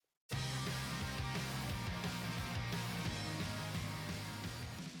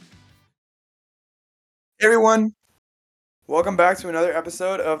Hey everyone, welcome back to another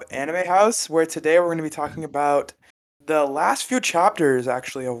episode of Anime House, where today we're going to be talking about the last few chapters,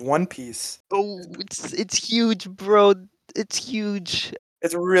 actually, of One Piece. Oh, it's huge, bro. It's huge.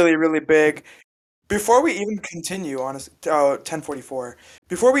 It's really, really big. Before we even continue, 10:44.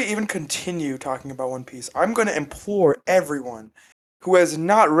 Before we even continue talking about One Piece, I'm going to implore everyone who has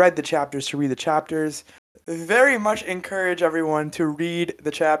not read the chapters to read the chapters. Very much encourage everyone to read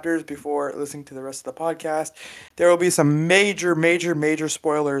the chapters before listening to the rest of the podcast. There will be some major, major, major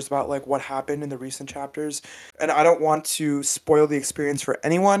spoilers about like what happened in the recent chapters, and I don't want to spoil the experience for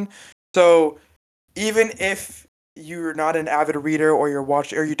anyone. So even if you're not an avid reader or you're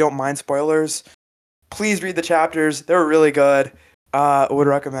watching or you don't mind spoilers, please read the chapters. They're really good. Would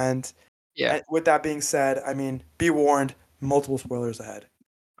recommend. Yeah. And with that being said, I mean, be warned, multiple spoilers ahead.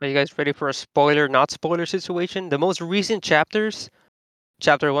 Are you guys ready for a spoiler, not spoiler situation? The most recent chapters,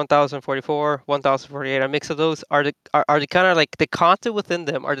 chapter 1044, 1048, a mix of those are the kind of like the content within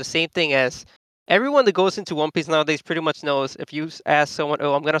them are the same thing as everyone that goes into One Piece nowadays pretty much knows if you ask someone,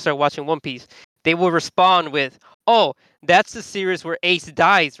 "Oh, I'm going to start watching One Piece." They will respond with, "Oh, that's the series where Ace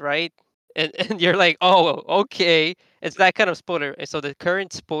dies, right?" And you're like, "Oh, okay." It's that kind of spoiler. And so the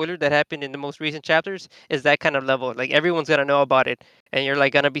current spoiler that happened in the most recent chapters is that kind of level. Like everyone's going to know about it and you're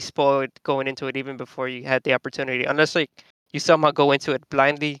like going to be spoiled going into it even before you had the opportunity. Unless like you somehow go into it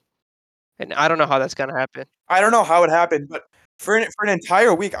blindly, and I don't know how that's gonna happen. I don't know how it happened, but for an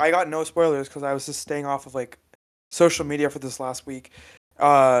entire week, I got no spoilers because I was just staying off of like social media for this last week.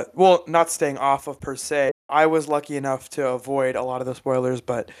 Well, not staying off of per se. I was lucky enough to avoid a lot of the spoilers,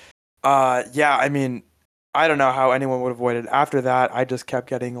 but yeah, I mean, I don't know how anyone would avoid it. After that, I just kept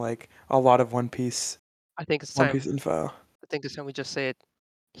getting like a lot of I think it's One time. Piece info. I think it's time we just say it.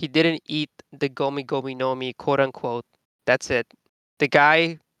 He didn't eat the Gomi Gomi no Mi, quote unquote. That's it. The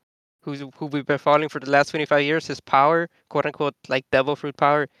guy who we've been following for the last 25 years, his power, quote unquote, like devil fruit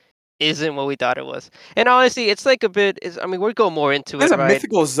power, isn't what we thought it was. And honestly, it's like a bit. I mean, we'll go more into There's it, a right?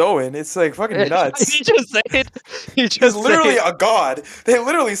 mythical Zoan. It's like fucking nuts. You just say it. You He's just say literally it. a god. They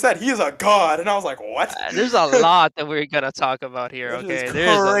literally said he is a god, and I was like, what? There's a lot that we're gonna talk about here. This is Okay,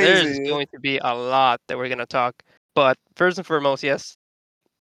 there's crazy. going to be a lot that we're gonna talk. But first and foremost, yes,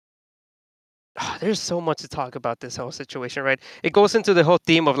 there's so much to talk about this whole situation, right? It goes into the whole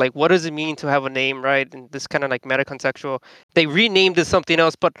theme of like, what does it mean to have a name, right? And this kind of like meta contextual. They renamed it something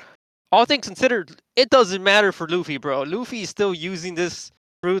else, but all things considered, it doesn't matter for Luffy, bro. Luffy is still using this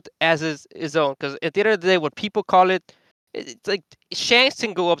fruit as his own. Because at the end of the day, what people call it, it's like Shanks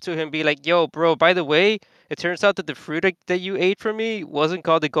can go up to him and be like, "Yo, bro, by the way, it turns out that the fruit that you ate from me wasn't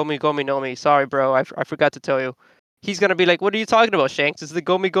called the Gomi Gomi no Mi. Sorry, bro, I forgot to tell you." He's gonna be like, "What are you talking about, Shanks? It's the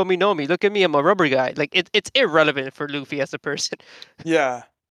Gomi Gomi no Mi. Look at me, I'm a rubber guy." Like it's irrelevant for Luffy as a person. Yeah.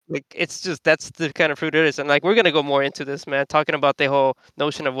 Like it's just that's the kind of fruit it is, and like we're gonna go more into this, man. Talking about the whole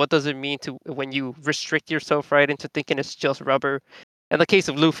notion of what does it mean to when you restrict yourself right into thinking it's just rubber. In the case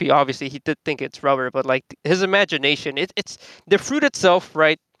of Luffy, obviously he did think it's rubber, but like his imagination, it's the fruit itself,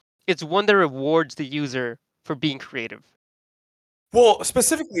 right? It's one that rewards the user for being creative. Well,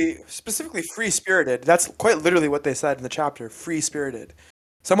 specifically free spirited. That's quite literally what they said in the chapter. Free spirited.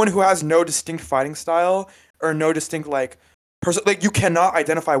 Someone who has no distinct fighting style or no distinct like person. Like you cannot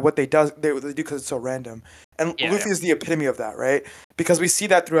identify what they do because it's so random. And Yeah, yeah. Luffy is the epitome of that, right? Because we see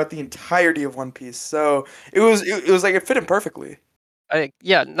that throughout the entirety of One Piece. So it was like it fit him perfectly.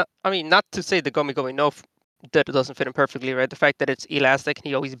 Yeah. I mean, not to say the Gomi Gomi no that it doesn't fit him perfectly, right? The fact that it's elastic and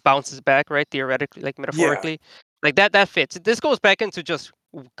he always bounces back, right? Theoretically, like Yeah. metaphorically, like that fits. This goes back into just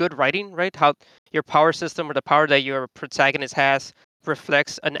good writing, right? How your power system or the power that your protagonist has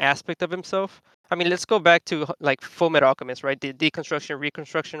reflects an aspect of himself. I mean, let's go back to like Full Metal Alchemist, right? The deconstruction,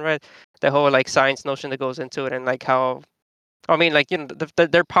 reconstruction, right? The whole like science notion that goes into it, and like how I mean, like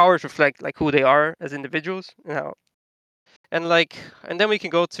their powers reflect like who they are as individuals, and like, and then we can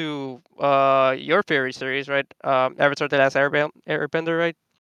go to your fairy series, right? Avatar: The Last Airbender, right?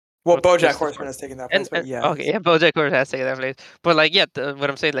 Well, BoJack What's the Horseman first? has taken that place, but And yeah. okay, yeah, BoJack Horseman has taken that place. But like, yeah, what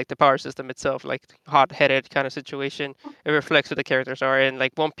I'm saying, like the power system itself, like hot-headed kind of situation, it reflects who the characters are. And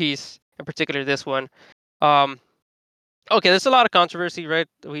like One Piece, in particular, this one. Um, okay, there's a lot of controversy, right?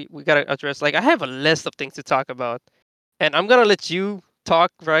 We gotta address. Like, I have a list of things to talk about, and I'm gonna let you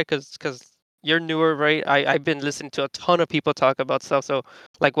talk, right? Because you're newer, right? I've been listening to a ton of people talk about stuff. So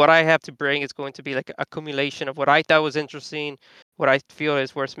like what I have to bring is going to be like an accumulation of what I thought was interesting, what I feel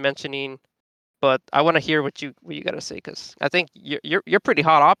is worth mentioning. But I want to hear what you gotta say because I think you're pretty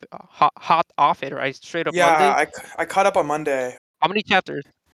hot off it, right? Straight up Yeah, Monday. I caught up on Monday. How many chapters?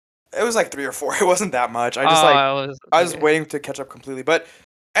 It was like 3 or 4. It wasn't that much. Oh, I was I was okay. waiting to catch up completely. But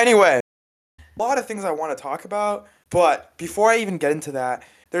anyway, A lot of things I want to talk about, but before I even get into that,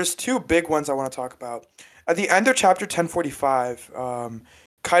 there's two big ones I want to talk about. At the end of chapter 1045,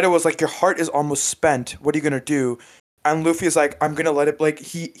 Kaido was like, "Your heart is almost spent. What are you gonna do?" And Luffy is like, "I'm gonna let it." Like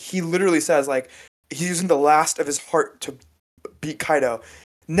he literally says like he's using the last of his heart to beat Kaido.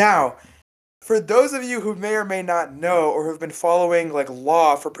 Now, for those of you who may or may not know or who've been following like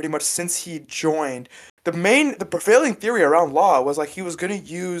Law for pretty much since he joined, the prevailing theory around Law was like he was going to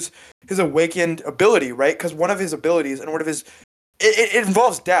use his awakened ability, right? Because one of his abilities and one of his it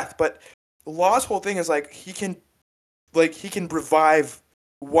involves death, but Law's whole thing is like he can revive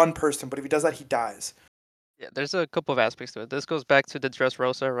one person, but if he does that, he dies. Yeah, there's a couple of aspects to it. This goes back to the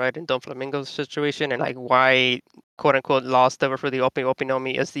Dressrosa, right, and Don Flamingo's situation, and like why quote unquote lost ever for the Opi Opi no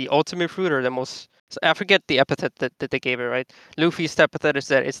Mi is the ultimate fruit or the most. I forget the epithet that they gave it, right? Luffy's epithet is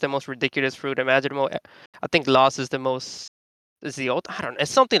that it's the most ridiculous fruit imaginable. I think loss is the most is the ult. I don't know.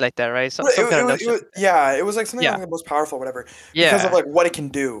 It's something like that, right? It, Some kind of it notion. was yeah, it was like something Yeah, like the most powerful, whatever, because of yeah, like what it can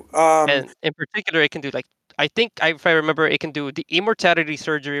do. and in particular, it can do like I think if I remember, it can do the immortality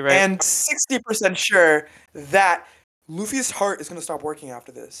surgery, right? And 60% sure that Luffy's heart is going to stop working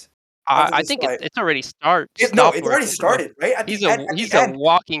after I this think fight. it's already No, stopped it's already working, bro. started, right? At the He's a end,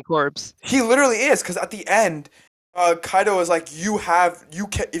 walking corpse. he literally is because at the end, Kaido is like, you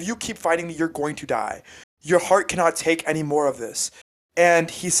can if you keep fighting me, you're going to die. Your heart cannot take any more of this. And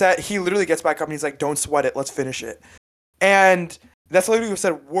he literally gets back up and he's like, don't sweat it, let's finish it. And that's literally what he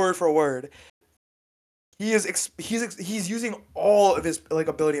said word for word. He's using all of his like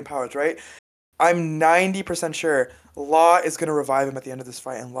ability and powers, right? I'm 90% sure Law is going to revive him at the end of this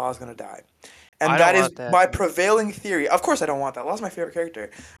fight and Law is going to die. I And don't that is want that, my dude. prevailing theory. Of course I don't want that. Law's my favorite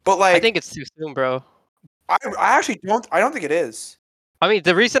character. But I like think it's too soon, bro. I actually don't think it is. I mean,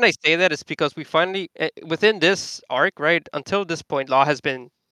 the reason I say that is because we finally, within this arc, right, until this point, Law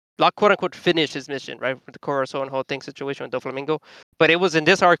quote unquote finished his mission, right, with the Corazon whole thing situation with Doflamingo. But it was in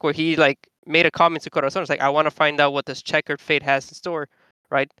this arc where he like made a comment to Corazon. It's like, I want to find out what this checkered fate has in store,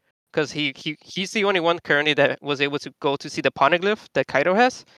 right? Because he's the only one currently that was able to go to see the poneglyph that Kaido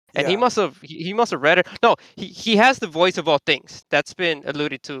has, and Yeah. he must have read it. No, he has the voice of all things that's been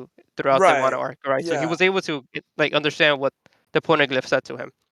alluded to throughout the Wano Right. arc, right? So he Yeah. was able to like understand what the poneglyph said to him.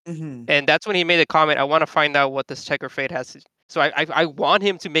 Hmm. And that's when he made a comment. I want to find out what this checker fate has. So I want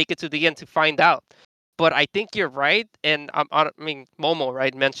him to make it to the end to find out. But I think you're right, and I mean Momo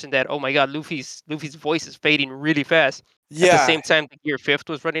right mentioned that. Oh my God, Luffy's voice is fading really fast. At the Yeah. same time, the Gear Fifth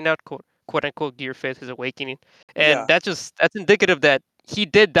was running out, quote unquote Gear Fifth, his awakening, and Yeah. that's indicative that he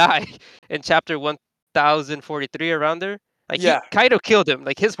did die in chapter 1043 around there. Like he Yeah. Kaido killed him,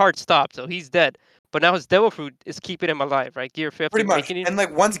 like his heart stopped, so he's dead. But now his devil fruit is keeping him alive, right? Gear Fifth Pretty much. awakening. And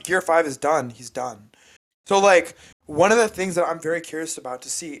like once Gear 5 is done, he's done. So like one of the things that I'm very curious about to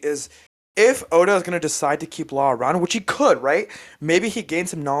see is if Oda is going to decide to keep Law around, which he could, right? Maybe he gained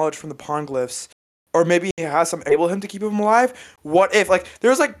some knowledge from the Ponglyphs, or maybe he has some able him to keep him alive. What if like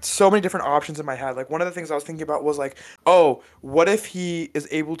there's like so many different options in my head. Like one of the things I was thinking about was like, oh, what if he is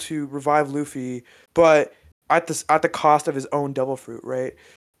able to revive Luffy, but at the cost of his own devil fruit, right?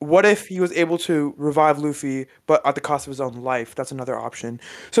 What if he was able to revive Luffy, but at the cost of his own life? That's another option.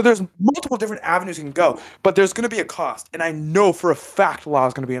 So there's multiple different avenues you can go, but there's going to be a cost, and I know for a fact Law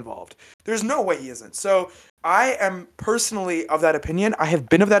is going to be involved. There's no way he isn't. So I am personally of that opinion. I have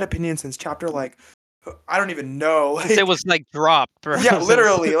been of that opinion since chapter like I don't even know, Since it like was like dropped, bro. yeah, Since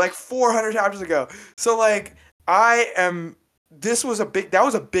literally like 400 chapters ago. So like I am. This was a big. That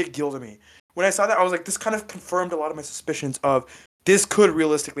was a big deal to me. When I saw that, I was like, this kind of confirmed a lot of my suspicions of this could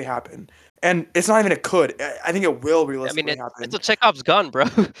realistically happen. And it's not even it could. I think it will I mean, realistically it's happen. a Chekhov's gun, bro.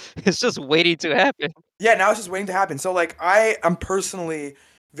 It's just waiting to happen. Yeah, now it's just waiting to happen. So like I am personally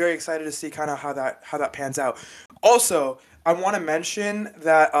very excited to see kind of how that pans out. Also, I want to mention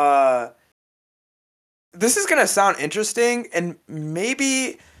that this is gonna sound interesting, and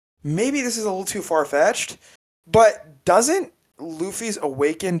maybe this is a little too far fetched, but doesn't Luffy's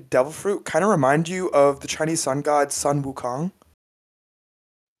awakened devil fruit kind of remind you of the Chinese sun god Sun Wukong?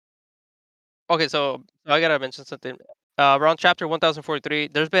 Okay, so I gotta mention something. Around chapter 1043,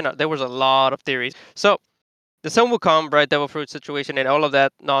 there was a lot of theories. So the Sun Wukong, right, Devil Fruit situation, and all of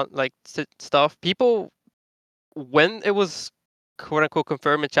that, not like stuff. People, when it was quote unquote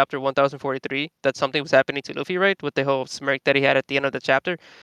confirmed in chapter 1043 that something was happening to Luffy, right, with the whole smirk that he had at the end of the chapter,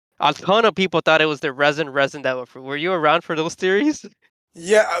 a ton of people thought it was the resin Devil Fruit. Were you around for those theories?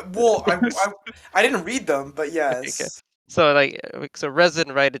 Yeah, well, I didn't read them, but yes. So so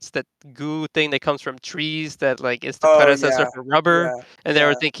resin, right? It's that goo thing that comes from trees that like is the Oh predecessor yeah, for rubber. yeah, And they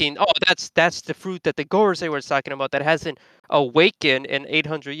were yeah. thinking, oh, that's the fruit that the Gorse were talking about that hasn't awakened in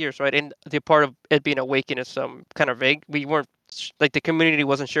 800 years, right? And the part of it being awakened is some kind of vague. We weren't like the community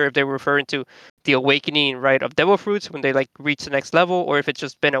wasn't sure if they were referring to the awakening, right, of devil fruits when they like reach the next level, or if it's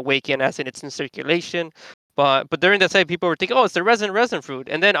just been awakened as in it's in circulation. But during that time, people were thinking, oh, it's the resin fruit.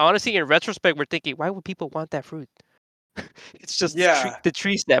 And then honestly, in retrospect, we're thinking, why would people want that fruit? It's just Yeah. the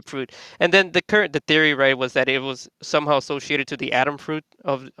tree snap fruit. And then the theory, right, was that it was somehow associated to the atom fruit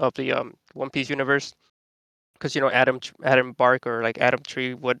of the One Piece universe, because atom bark or like atom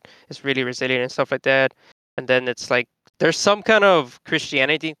tree wood is really resilient and stuff like that. And then it's like there's some kind of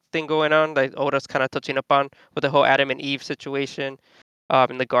Christianity thing going on, like Oda's kind of touching upon with the whole Adam and Eve situation,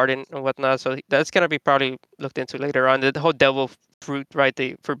 in the garden and whatnot. So that's gonna be probably looked into later on. The whole devil fruit, right,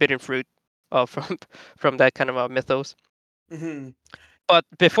 the forbidden fruit, from from that kind of mythos. Hmm. But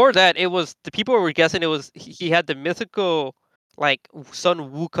before that, it was the people were guessing it was he had the mythical like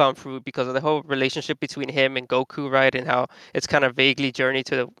Sun Wukong fruit because of the whole relationship between him and Goku, right? And how it's kind of vaguely journey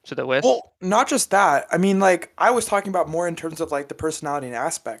to the west. Well, not just that. I mean, like I was talking about more in terms of like the personality and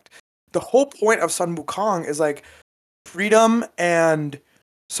aspect. The whole point of Sun Wukong is like freedom and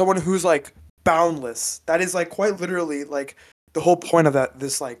someone who's like boundless. That is like quite literally like the whole point of that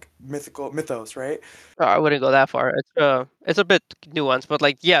this like mythical mythos, right? I wouldn't go that far. It's a bit nuanced, but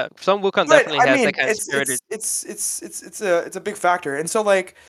like yeah, Sun Wukong But definitely I has that mean, kind of spirited. it's a big factor. And so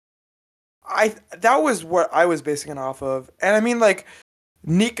like I that was what I was basing it off of. And I mean like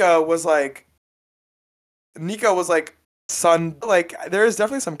Nika was like Nika was like Sun, like there is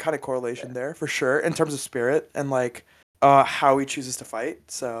definitely some kind of correlation there for sure in terms of spirit and like how he chooses to fight.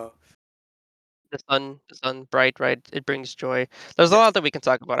 So, The sun, bright, right? It brings joy. There's a yes. lot that we can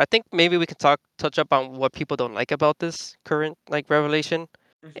talk about. I think maybe we can touch up on what people don't like about this current like revelation.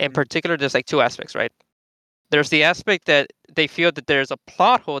 In Hmm. particular, there's like two aspects, right? There's the aspect that they feel that there's a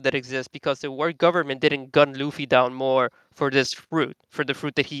plot hole that exists because the world government didn't gun Luffy down more for this fruit, for the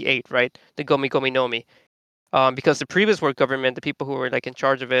fruit that he ate, right? The Gomi Gomi no Mi. Because the previous world government, the people who were like in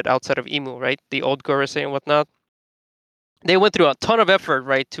charge of it outside of Imu, right? The old Gorosei and whatnot, they went through a ton of effort,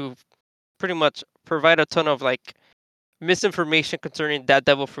 right, to pretty much provide a ton of like misinformation concerning that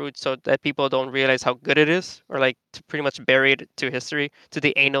devil fruit so that people don't realize how good it is, or like to pretty much bury it to history, to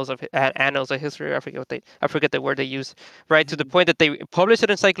the annals of history. I forget the word they use, right, to the Hmm. point that they published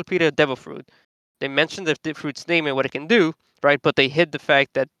an encyclopedia of devil fruit. They mentioned the fruit's name and what it can do, right, but they hid the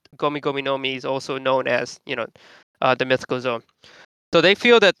fact that Gomi Gomi no Mi is also known as the mythical zone. So they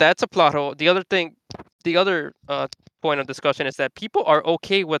feel that that's a plot hole. The other point of discussion is that people are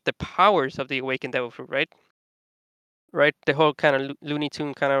okay with the powers of the awakened devil fruit, right? Right? The whole kind of Looney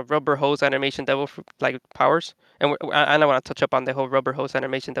Tune kind of rubber hose animation devil fruit like powers. And I don't want to touch up on the whole rubber hose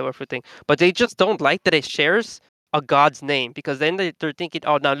animation devil fruit thing, but they just don't like that it shares a god's name, because then they're thinking,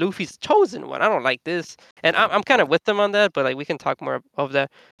 oh, now Luffy's chosen one. I don't like this, and I'm kind of with them on that. But like we can talk more of that.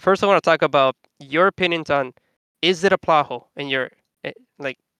 First, I want to talk about your opinions on, is it a plot hole in your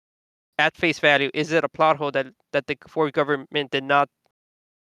like at face value? Is it a plot hole that the Ford government did not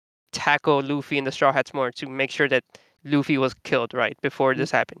tackle Luffy and the Straw Hats more to make sure that Luffy was killed right before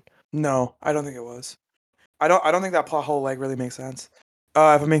this happened? No, I don't think it was. I don't think that plot hole like really makes sense.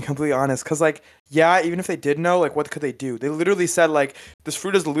 If I'm being completely honest, because like yeah, even if they did know, like what could they do? They literally said like this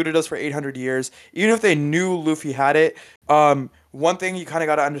fruit has eluded us for 800 years. Even if they knew Luffy had it, one thing you kind of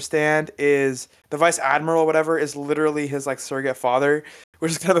got to understand is the vice admiral, or whatever, is literally his like surrogate father,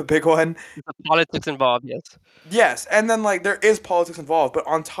 which is kind of a big one. The politics involved, yes. Yes, and then like there is politics involved, but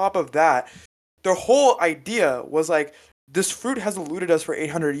on top of that, their whole idea was like this fruit has eluded us for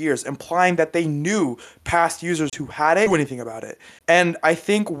 800 years, implying that they knew past users who had it knew anything about it. And I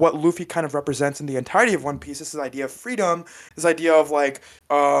think what Luffy kind of represents in the entirety of One Piece is this idea of freedom, this idea of like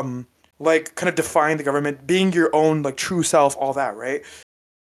kind of defying the government, being your own like true self, all that, right?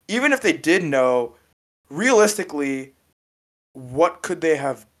 Even if they did know, realistically, what could they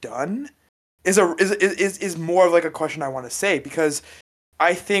have done? Is more of like a question I want to say, because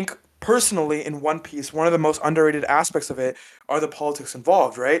I think personally in One Piece, one of the most underrated aspects of it are the politics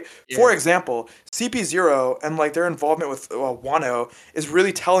involved, right? Yeah. For example, CP0 and like their involvement with Wano is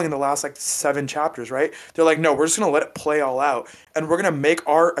really telling in the last like 7 chapters, right? They're like, no, we're just gonna let it play all out, and we're gonna make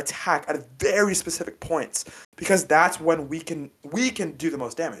our attack at very specific points because that's when we can do the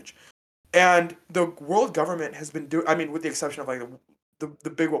most damage. And the world government has been doing. I mean, with the exception of like the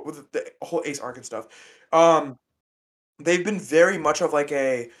big one with the whole Ace Arc and stuff. Um, they've been very much of like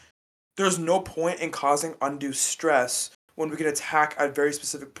a there's no point in causing undue stress when we can attack at very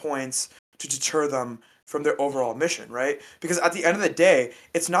specific points to deter them from their overall mission, right? Because at the end of the day,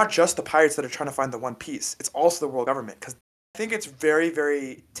 it's not just the pirates that are trying to find the One Piece. It's also the world government. Because I think it's very,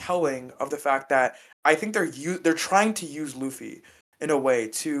 very telling of the fact that I think they're trying to use Luffy in a way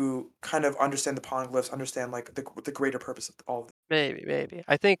to kind of understand the poneglyphs, understand like the greater purpose of all of this. Maybe, maybe.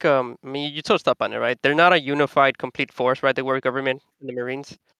 I think I mean you touched up on it, right? They're not a unified, complete force, right? The world government and the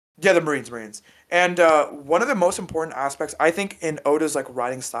Marines. Yeah, the Marines. And one of the most important aspects, I think, in Oda's like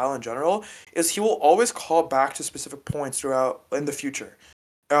writing style in general, is he will always call back to specific points throughout in the future.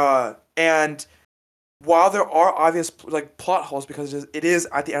 And while there are obvious like plot holes, because it is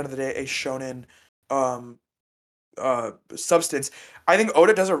at the end of the day a shonen um, substance, I think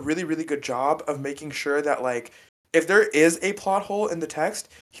Oda does a really, really good job of making sure that like if there is a plot hole in the text,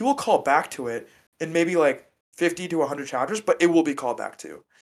 he will call back to it in maybe like 50 to 100 chapters, but it will be called back to.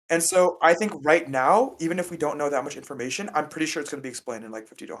 And so I think right now, even if we don't know that much information, I'm pretty sure it's going to be explained in like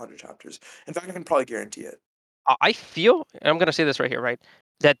 50 to 100 chapters. In fact, I can probably guarantee it. I feel, and I'm gonna say this right here, right?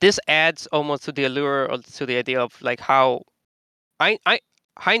 That this adds almost to the allure or to the idea of like how I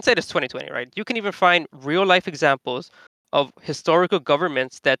hindsight is 2020, right? You can even find real life examples of historical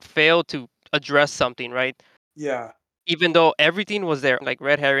governments that failed to address something, right? Yeah. Even though everything was there, like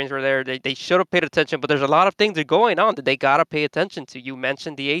red herrings were there, they should have paid attention. But there's a lot of things that are going on that they gotta pay attention to. You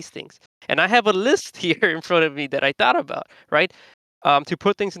mentioned the ace things, and I have a list here in front of me that I thought about, right? To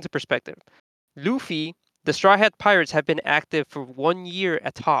put things into perspective, Luffy, the Straw Hat Pirates have been active for 1 year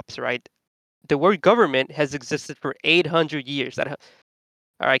at tops, right? The word government has existed for 800 years. All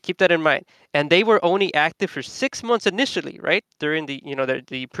right, keep that in mind. And they were only active for 6 months initially, right? During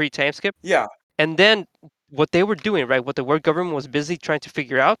the pre-time skip. Yeah. And then what they were doing, right? What the world government was busy trying to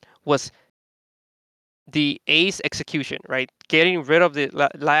figure out was the ace execution, right? Getting rid of the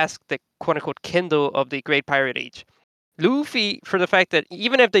the quote unquote Kindle of the Great Pirate Age. Luffy, for the fact that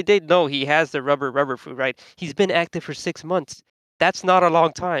even if they did know he has the rubber fruit, right? He's been active for 6 months. That's not a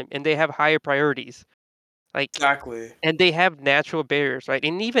long time, and they have higher priorities. Like, Exactly. and they have natural barriers, right?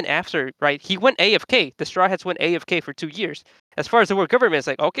 And even after, right, he went AFK. The Straw Hats went AFK for 2 years. As far as the world government, it's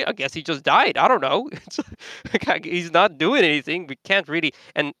like, okay, I guess he just died. I don't know. He's not doing anything. We can't really.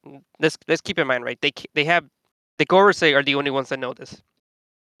 And let's keep in mind, right? They have the Gorosei are the only ones that know this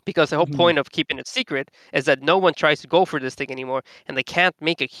because the whole Hmm. point of keeping it secret is that no one tries to go for this thing anymore, and they can't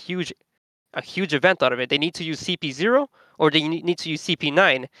make a huge event out of it. They need to use CP0 or they need to use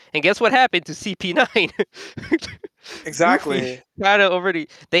CP9. And guess what happened to CP9? Luffy Exactly. kind of already.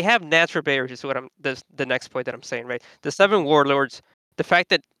 They have natural barriers. Is what I'm. The next point that I'm saying, right? The seven warlords. The fact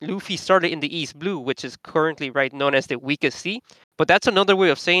that Luffy started in the East Blue, which is currently right known as the weakest sea, but that's another way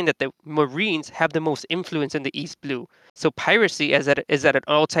of saying that the Marines have the most influence in the East Blue. So piracy is at an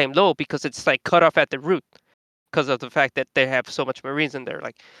all-time low because it's like cut off at the root because of the fact that they have so much Marines in there.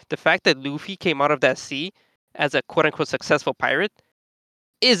 Like the fact that Luffy came out of that sea as a quote unquote successful pirate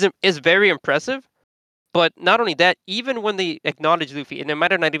is very impressive. But not only that, even when they acknowledge Luffy, and it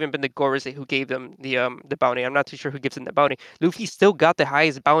might have not even been the Gorosei who gave them the bounty. I'm not too sure who gives them the bounty. Luffy still got the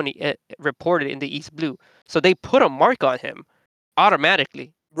highest bounty reported in the East Blue, so they put a mark on him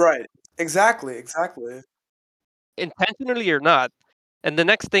automatically, Right. Exactly. Exactly. intentionally or not. And the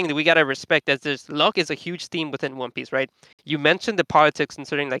next thing that we gotta respect is this luck is a huge theme within One Piece, right? You mentioned the politics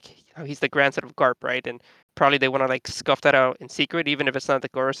concerning like how he's the grandson of Garp, right? And probably they want to like scuff that out in secret, even if it's not the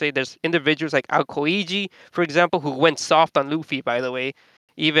Gorosei. There's individuals like Aokoiji, for example, who went soft on Luffy, by the way.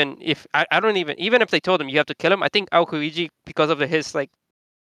 Even if I don't even if they told him you have to kill him, I think Aokoiji, because of his like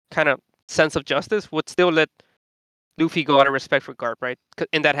kind of sense of justice, would still let Luffy go out of respect for Garp, right?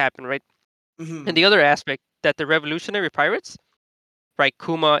 And that happened, right? And Hmm. the other aspect that the revolutionary pirates, right?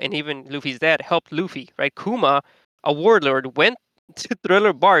 Kuma and even Luffy's dad helped Luffy, right? Kuma, a warlord, went to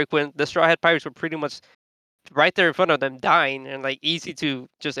Thriller Bark when the Straw Hat Pirates were pretty much right there in front of them, dying and like easy to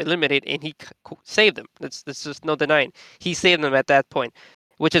just eliminate, and he saved them. That's just no denying. He saved them at that point,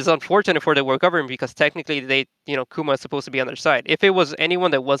 which is unfortunate for the world government because technically Kuma is supposed to be on their side. If it was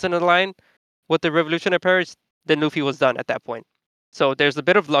anyone that wasn't aligned with the Revolutionary Pirates, then Luffy was done at that point. So there's a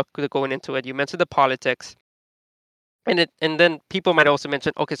bit of luck going into it. You mentioned the politics and then people might also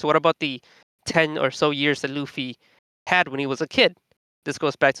mention, okay, so what about the 10 or so years that Luffy had when he was a kid? This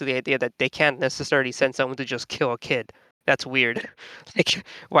goes back to the idea that they can't necessarily send someone to just kill a kid. That's weird. Like,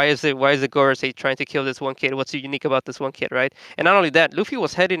 why is the Gorosei trying to kill this one kid? What's so unique about this one kid, right? And not only that, Luffy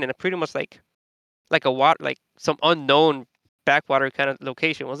was heading in a pretty much like a like some unknown backwater kind of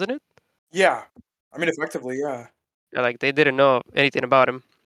location, wasn't it? Yeah. I mean, effectively, yeah. Like they didn't know anything about him.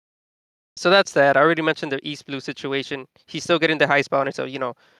 So that's that. I already mentioned the East Blue situation. He's still getting the highest bounty, so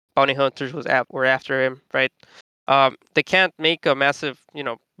bounty hunters were after him, right? They can't make a massive,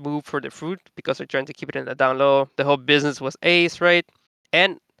 move for the fruit because they're trying to keep it in the down low. The whole business was Ace, right?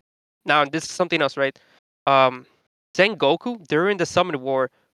 And now this is something else, right? Um, Sengoku during the Summon War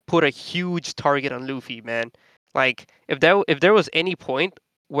put a huge target on Luffy, man. Like if there was any point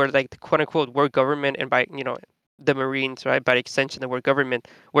where like the quote unquote world government and by the Marines, right, by extension the world government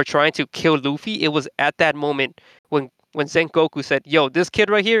were trying to kill Luffy, it was at that moment when Sengoku said, "Yo, this kid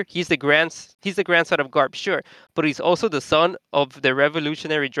right here, he's the grandson of Garp, sure, but he's also the son of the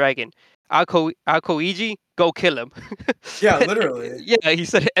revolutionary dragon. Akoiji, go kill him." Yeah, literally. Yeah, he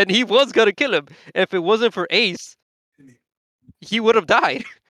said, and he was gonna kill him. If it wasn't for Ace, he would have died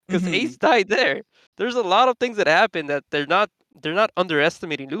because Hmm. Ace died there. There's a lot of things that happen that they're not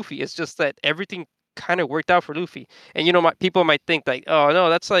underestimating Luffy. It's just that everything kind of worked out for Luffy. And people might think like, oh no,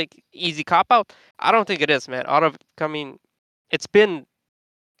 that's like easy cop out. I don't think it is, man. It's been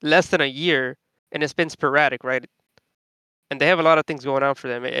less than a year and it's been sporadic, right? And they have a lot of things going on for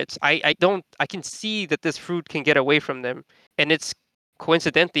them. I can see that this fruit can get away from them, and it's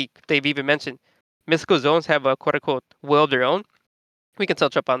coincidentally they've even mentioned mystical zones have a quote unquote will of their own. We can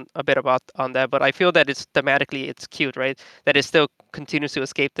touch up on a bit about on that, but I feel that it's thematically it's cute, right? That it still continues to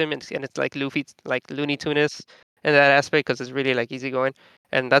escape them, and it's like Luffy, like Looney Tunes in that aspect because it's really like easygoing,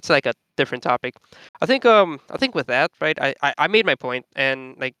 and that's like a different topic. I think with that, right? I made my point,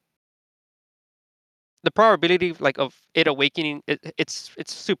 and like the probability like of it awakening it's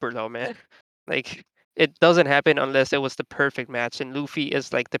super low, man. Like it doesn't happen unless it was the perfect match, and Luffy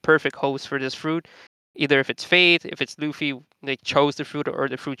is like the perfect host for this fruit. Either if it's fate, if it's Luffy like chose the fruit or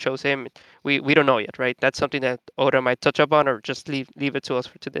the fruit chose him, we don't know yet, right? That's something that Oda might touch up on or just leave it to us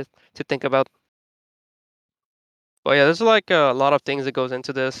to think about. But yeah, there's like a lot of things that goes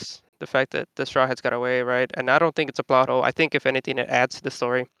into this. The fact that the Straw Hats got away, right? And I don't think it's a plot hole. I think if anything, it adds to the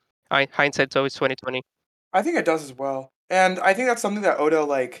story. Hindsight's always 2020. I think it does as well, and I think that's something that Oda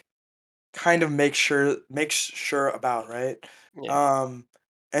like kind of makes sure about, right? Yeah. Um,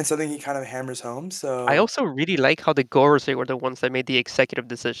 and something he kind of hammers home. I So also really like how the Gorosei were the ones that made the executive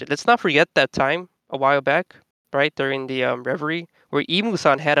decision. Let's not forget that time a while back, right during the reverie, where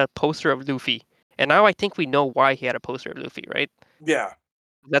Imu-san had a poster of Luffy, and now I think we know why he had a poster of Luffy, right? yeah,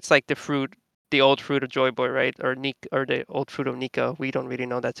 That's like the fruit, the old fruit of Joy Boy, right? Or or the old fruit of Nika. We don't really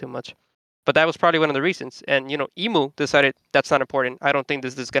know that too much, but that was probably one of the reasons. And Imu decided that's not important. I don't think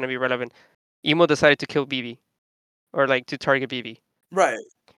this is going to be relevant. Imu decided to kill BB or like to target BB. right,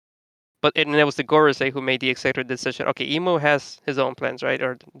 But and it was the Gorosei who made the executive decision. Okay, Emo has his own plans, right,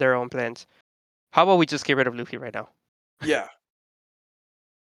 or their own plans. How about we just get rid of Luffy right now? yeah.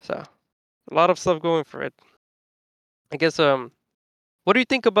 So a lot of stuff going for it. I guess. What do you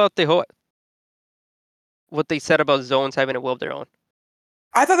think about the whole what they said about zones having a will of their own?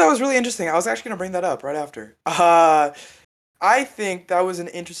 I thought that was really interesting. I was actually gonna bring that up right after. I think that was an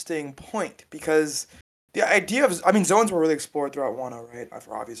interesting point because the idea of, I mean, zones were really explored throughout Wano, right?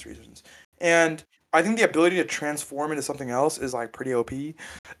 For obvious reasons. And I think the ability to transform into something else is like pretty OP.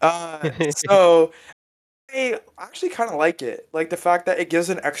 So I actually kind of like it. Like the fact that it gives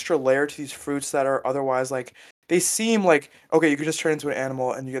an extra layer to these fruits that are otherwise like they seem like okay, you could just turn into an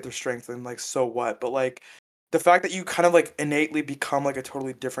animal and you get their strength and like so what? But like the fact that you kind of like innately become like a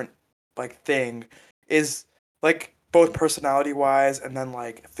totally different like thing is like both personality wise and then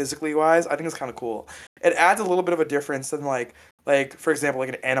like physically wise, I think it's kind of cool. It adds a little bit of a difference than like for example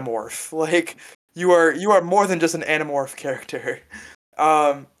like an anamorph. Like you are more than just an anamorph character.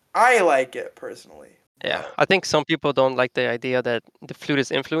 I like it personally, Yeah, but I think some people don't like the idea that the flute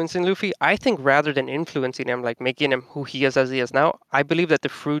is influencing Luffy. I think rather than influencing him, like making him who he is as he is now, I believe that the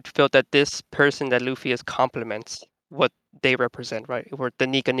fruit felt that this person that Luffy is complements what they represent, right? What the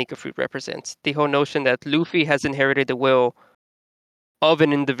Nika Nika fruit represents. The whole notion that Luffy has inherited the will of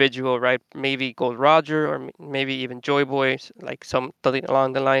an individual, right? Maybe Gold Roger or maybe even Joy Boy, like something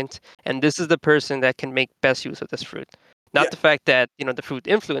along the lines. And this is the person that can make best use of this fruit. Not yeah, the fact that the fruit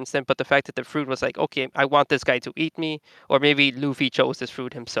influenced them, but the fact that the fruit was like, okay, I want this guy to eat me, or maybe Luffy chose this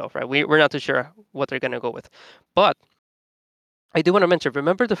fruit himself, right? We're not too sure what they're gonna go with, but I do want to mention.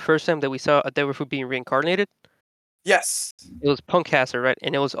 Remember the first time that we saw a devil fruit being reincarnated? yes. It was Punkcaster, right?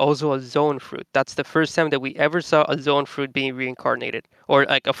 And it was also a zone fruit. That's the first time that we ever saw a zone fruit being reincarnated, or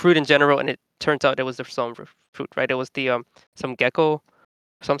like a fruit in general. And it turns out it was the zone fruit, right? It was the some gecko,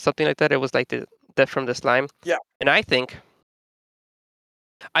 something like that. It was like the that from the slime. Yeah. And I think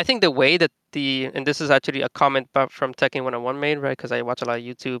the way that and this is actually a comment from Tekken 101 made, right? Because I watch a lot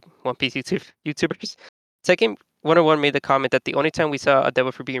of One Piece YouTubers. Tekken 101 made the comment that the only time we saw a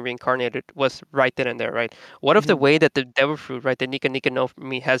devil fruit being reincarnated was right then and there, right? What if the Mhm. way that the devil fruit, right, the Nika Nika no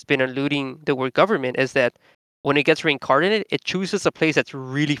Mi has been eluding the world government is that when it gets reincarnated, it chooses a place that's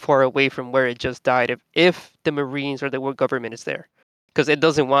really far away from where it just died. If the Marines or the world government is there, because it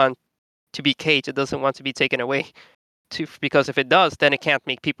doesn't want to be caged, it doesn't want to be taken away. Because if it does, then it can't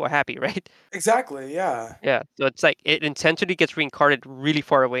make people happy, right? Exactly. Yeah. Yeah, so it's like it intentionally gets reincarnated really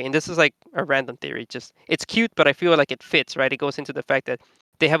far away, and this is like a random theory. Just it's cute, but I feel like it fits, right? It goes into the fact that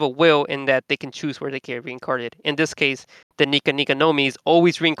they have a will in that they can choose where they get reincarnated. In this case, the Nika Nika Nomi is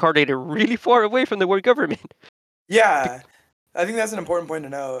always reincarnated really far away from the world government. Yeah. I think that's an important point to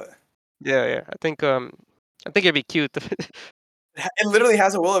note. Yeah, yeah. I think it'd be cute. It literally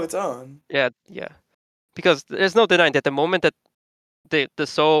has a will of its own. Yeah, yeah. Because there's no denying that the moment that the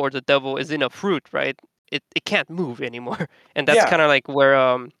soul or the devil is in a fruit, right? It can't move anymore. And that's kind Yeah. of like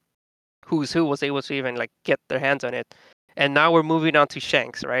where Who's Who was able to even like get their hands on it. And now we're moving on to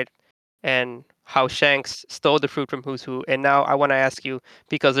Shanks, right? And how Shanks stole the fruit from Who's Who. And now I want to ask you,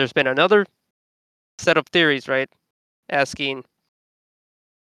 because there's been another set of theories, right? Asking,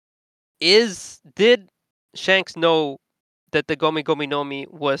 did Shanks know that the Gomi Gomi no Mi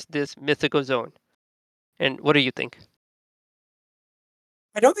was this mythical zone? And what do you think?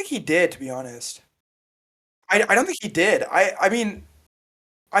 I don't think he did, to be honest. I don't think he did. I mean,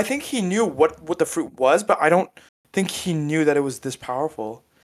 I think he knew what the fruit was, but I don't think he knew that it was this powerful.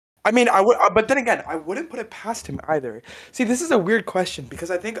 I mean, I would, but then again, I wouldn't put it past him either. See, this is a weird question because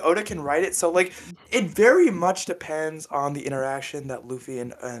I think Oda can write it. So, like, it very much depends on the interaction that Luffy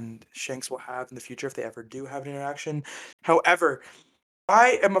and Shanks will have in the future if they ever do have an interaction. However,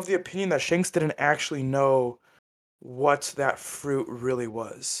 I am of the opinion that Shanks didn't actually know what that fruit really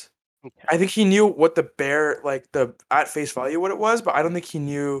was. Okay. I think he knew what the bear, like the at face value, what it was, but I don't think he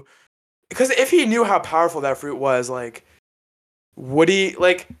knew because if he knew how powerful that fruit was, like would he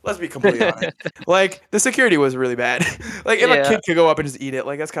like? Let's be completely honest. Like the security was really bad. Like if a Yeah, kid could go up and just eat it,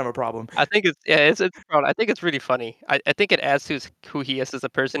 like that's kind of a problem. I think it's a problem. I think it's really funny. I think it adds to who he is as a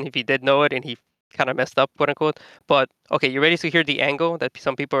person if he did know it and he kind of messed up, quote unquote. But okay, you ready to hear the angle that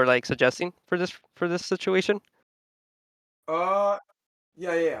some people are like suggesting for this situation? Uh,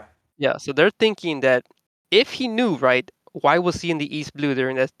 yeah, yeah, yeah. Yeah, so they're thinking that if he knew, right, why was he in the East Blue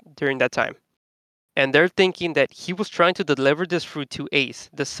during that time? And they're thinking that he was trying to deliver this fruit to Ace,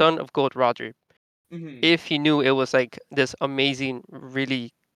 the son of Gold Roger, Hmm. if he knew it was like this amazing,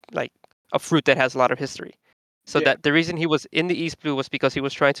 really like a fruit that has a lot of history. So Yeah. that the reason he was in the East Blue was because he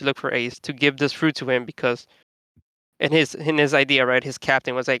was trying to look for Ace to give this fruit to him because in his idea, right, his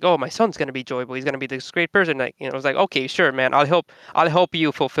captain was like, "Oh, my son's gonna be joyful. He's gonna be this great person." Like, you know, I was like, "Okay, sure, man. I'll help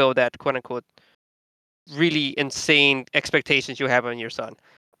you fulfill that quote unquote really insane expectations you have on your son."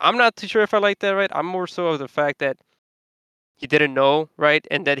 I'm not too sure if I like that, right? I'm more so of the fact that he didn't know, right,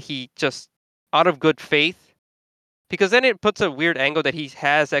 and that he just out of good faith because then it puts a weird angle that he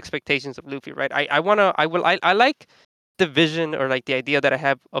has expectations of Luffy, right? I like the vision or like the idea that I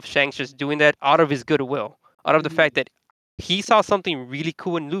have of Shanks just doing that out of his goodwill, out of the fact Hmm. that he saw something really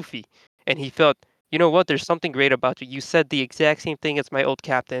cool in Luffy, and he felt, you know what? There's something great about you. You said the exact same thing as my old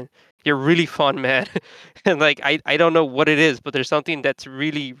captain. You're really fun, man. And like I don't know what it is, but there's something that's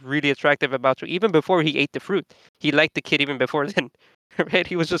really really attractive about you. Even before he ate the fruit, he liked the kid even before then, right?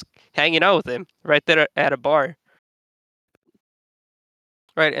 He was just hanging out with him right there at a bar.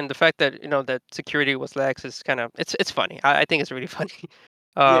 Right, and the fact that, you know, that security was lax is kind of it's funny. I think it's really funny.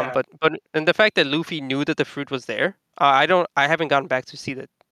 Yeah. But and the fact that Luffy knew that the fruit was there, I haven't gone back to see the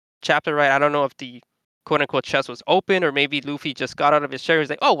chapter, right? I don't know if the quote unquote chest was open or maybe Luffy just got out of his chair. He's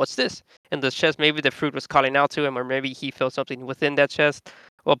like, "Oh, what's this?" And the chest, maybe the fruit was calling out to him, or maybe he felt something within that chest.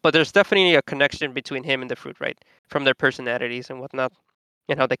 Well, but there's definitely a connection between him and the fruit, right? From their personalities and whatnot,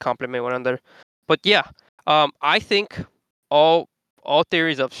 and how they complement one another. But yeah, I think all all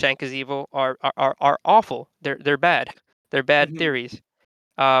theories of Shank is evil are awful. They're bad. They're bad Hmm. theories.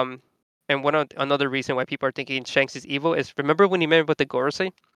 Um, and another reason why people are thinking Shanks is evil is remember when he met with the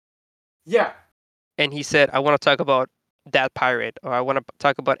Gorosei Yeah. and he said, "I want to talk about that pirate or I want to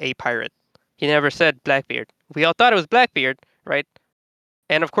talk about a pirate." He never said Blackbeard. We all thought it was Blackbeard, right?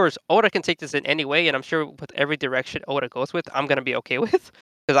 And of course, Oda can take this in any way, and I'm sure with every direction Oda goes with, I'm gonna be okay with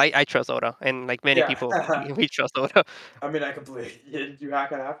because I trust Oda, and like many Yeah. people, we trust Oda. I mean, I completely. You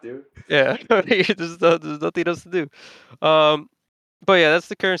kind of have to. Yeah, there's nothing else to do. Um, but yeah, that's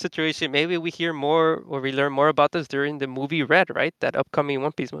the current situation. Maybe we hear more or we learn more about this during the movie Red, right? That upcoming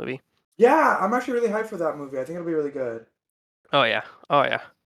One Piece movie. Yeah, I'm actually really hyped for that movie. I think it'll be really good. Oh yeah, oh yeah,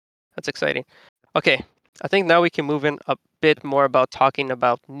 that's exciting. Okay, I think now we can move in a bit more about talking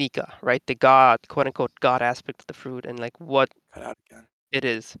about Nika, right? The god, quote unquote, god aspect of the fruit and like what Cut out again. it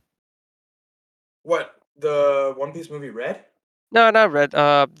is. What the One Piece movie Red? No, not Red.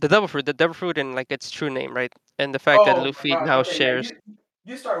 The devil fruit in like its true name, right? and the fact that Oh my Luffy gosh. now Okay, yeah, shares.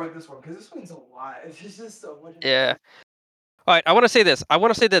 you start with this one because this one's a lot. It's just so much Yeah. information. All right. I want to say this. I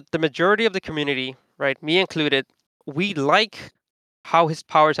want to say that the majority of the community, right, me included, we like how his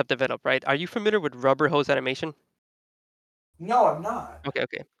powers have developed. Right? Are you familiar with rubber hose animation? No, I'm not. Okay.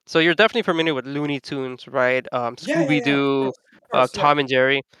 Okay. So you're definitely familiar with Looney Tunes, right? Yeah, yeah, Scooby yeah. Doo, Of course, yeah. Tom and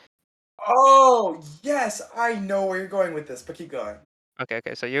Jerry. Oh, yes, I know where you're going with this, but keep going. Okay,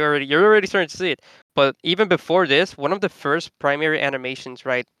 okay. So you're already starting to see it. But even before this, one of the first primary animations,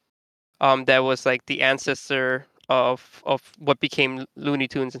 right? That was like the ancestor of what became Looney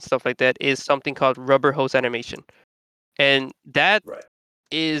Tunes and stuff like that is something called rubber hose animation. And that Right.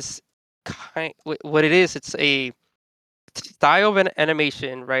 is what it is. It's a style of an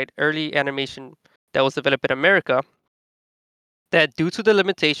animation, right? Early animation that was developed in America that due to the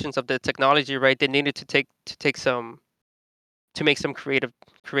limitations of the technology, right, they needed to make some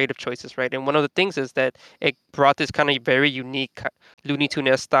creative choices, right? And one of the things is that it brought this kind of very unique Looney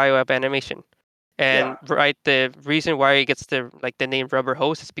Tunes style of animation. Yeah. And right, the reason why it gets the name rubber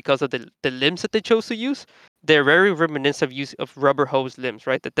hose is because of the limbs that they chose to use. They're very reminiscent of use of rubber hose limbs,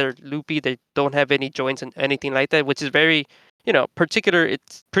 right? That they're loopy, they don't have any joints and anything like that, which is very, particular.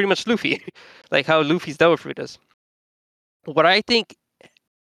 It's pretty much Luffy, like how Luffy's devil fruit is. What I think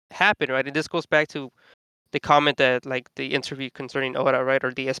happened, right, and this goes back to the comment that like the interview concerning Oda, right,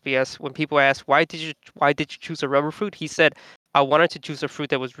 or the SBS, when people ask why did you choose a rubber fruit, he said, I wanted to choose a fruit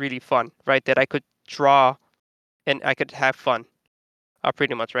that was really fun, right, that I could draw and I could have fun,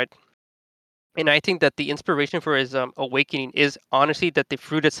 pretty much, right. And I think that the inspiration for his awakening is honestly that the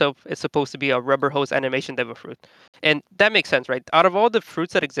fruit itself is supposed to be a rubber hose animation type of fruit, and that makes sense, right? Out of all the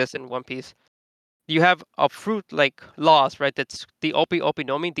fruits that exist in One Piece, you have a fruit like laws, right? That's the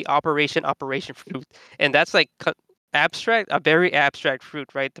Opinomi, the operation fruit, and that's like abstract, a very abstract fruit,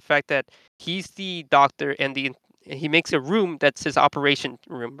 right? The fact that he's the doctor and he makes a room that's his operation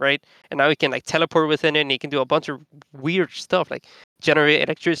room, right? And now he can like teleport within it, and he can do a bunch of weird stuff like generate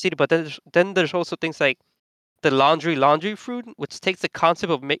electricity. But then there's also things like the laundry fruit, which takes the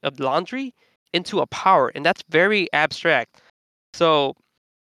concept of laundry into a power, and that's very abstract. So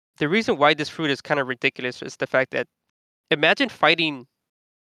the reason why this fruit is kind of ridiculous is the fact that imagine fighting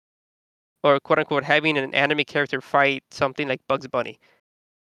or quote unquote having an anime character fight something like Bugs Bunny.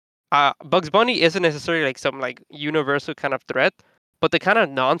 Bugs Bunny isn't necessarily like some like universal kind of threat, but the kind of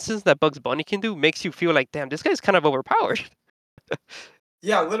nonsense that Bugs Bunny can do makes you feel like, damn, this guy's kind of overpowered.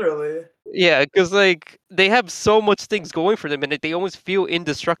 Yeah, literally. Yeah, because like they have so much things going for them, and they almost feel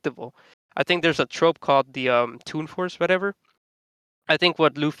indestructible. I think there's a trope called the Toon Force, whatever. I think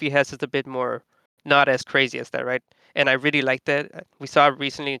what Luffy has is a bit more not as crazy as that, right? And I really like that. We saw it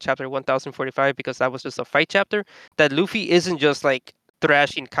recently in chapter 1045 because that was just a fight chapter. That Luffy isn't just like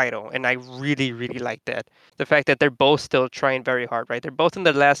thrashing Kaido, and I really, really like that. The fact that they're both still trying very hard, right? They're both in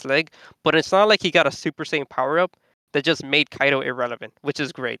their last leg, but it's not like he got a Super Saiyan power up that just made Kaido irrelevant, which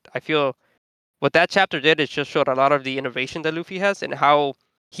is great. I feel what that chapter did is just showed a lot of the innovation that Luffy has and how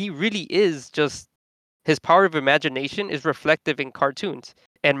he really is just his power of imagination is reflective in cartoons.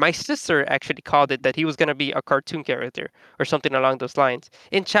 And my sister actually called it that he was going to be a cartoon character or something along those lines.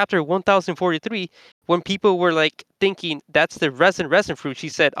 In chapter 1043, when people were like thinking that's the resin fruit, she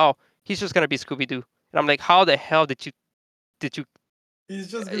said, "Oh, he's just going to be Scooby Doo." And I'm like, "How the hell did you?" He's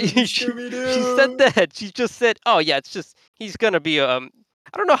just gonna be Scooby She said Doo. that. She just said, "Oh yeah, it's just he's going to be I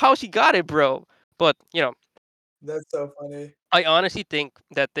don't know how she got it, bro." But That's so funny. I honestly think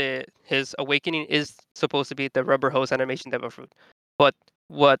that the his awakening is supposed to be the rubber hose animation type of fruit. But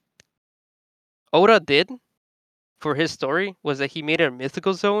what Oda did for his story was that he made a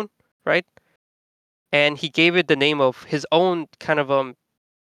mythical zone, right? And he gave it the name of his own kind of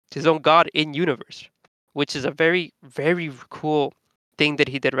his own god in universe, which is a very very cool thing that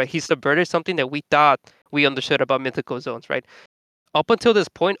he did, right? He subverted something that we thought we understood about mythical zones, right? Up until this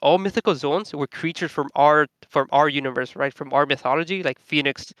point, all mythical zones were creatures from our universe, right? From our mythology, like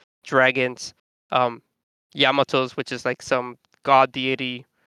phoenix, dragons, um, Yamatos, which is like some god deity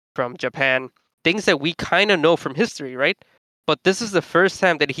from Japan, things that we kind of know from history, right? But this is the first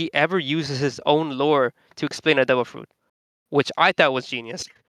time that he ever uses his own lore to explain a devil fruit, which I thought was genius.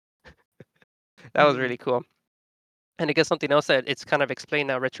 That was really cool. And I guess something else that it's kind of explained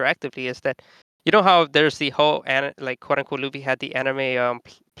now retroactively is that you know how there's the whole like quote unquote Luffy had the anime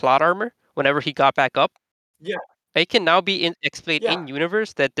plot armor whenever he got back up. Yeah, It can now be explained yeah. in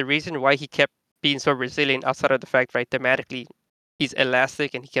universe that the reason why he kept being so resilient outside of the fact, right, thematically he's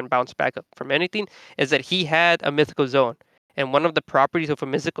elastic and he can bounce back up from anything is that he had a mythical zone. And one of the properties of a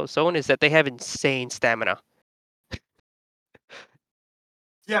mythical zone is that they have insane stamina.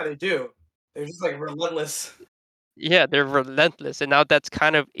 Yeah, they do. They're just, like, relentless. Yeah, they're relentless, and now that's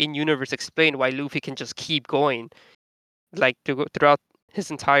kind of in universe explained why Luffy can just keep going, like throughout his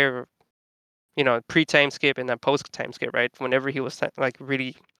entire, pre time skip and then post time skip, right? Whenever he was like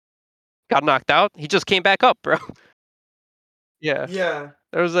really got knocked out, he just came back up, bro. Yeah, Yeah.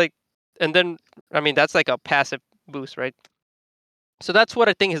 there was like, and then I mean that's like a passive boost, right? So that's what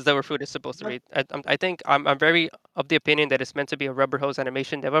I think his Devil Fruit is supposed to Yep. be. I think I'm very of the opinion that it's meant to be a rubber hose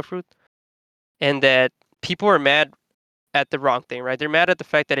animation Devil Fruit, and that people are mad at the wrong thing, right? They're mad at the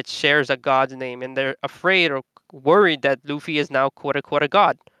fact that it shares a god's name, and they're afraid or worried that Luffy is now quote unquote a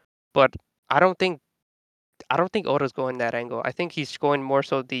god. But I don't think I don't think Oda's going that angle. I think he's going more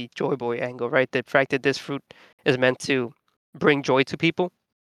so the Joy Boy angle, right? The fact that this fruit is meant to bring joy to people,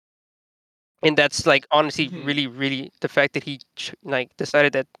 and that's like honestly Mhm. really, really the fact that he like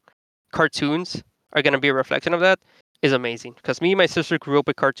decided that cartoons are gonna be a reflection of that is amazing. Because me and my sister grew up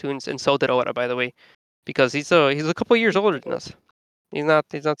with cartoons, and so did Oda, by the way, because he's a couple years older than us. He's not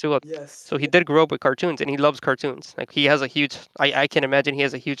too old. Yes. So he did grow up with cartoons and he loves cartoons. Like he has a huge I can imagine he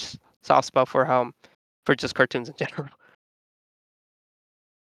has a huge soft spot for just cartoons in general.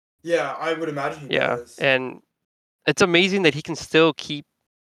 Yeah, I would imagine he Yeah. does. And it's amazing that he can still keep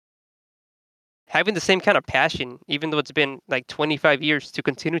having the same kind of passion, even though it's been like 25 years to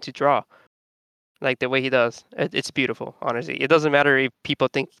continue to draw like the way he does. It's beautiful, honestly. It doesn't matter if people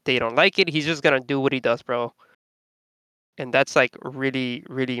think they don't like it. He's just gonna do what he does, bro. And that's like really,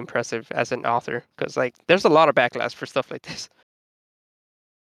 really impressive as an author because like there's a lot of backlash for stuff like this.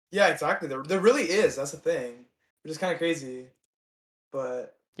 Yeah, exactly. There really is. That's the thing, which is kind of crazy.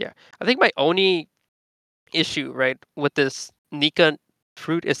 But Yeah. I think my only issue, right, with this Nika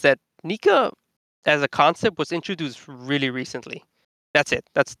fruit is that Nika as a concept was introduced really recently. That's it.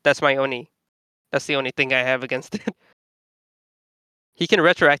 That's the only thing I have against it. He can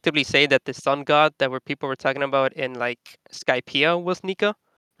retroactively say that the sun god that were people were talking about in like Skypiea was Nika,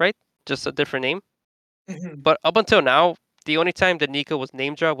 right? Just a different name. Mhm. But up until now, the only time that Nika was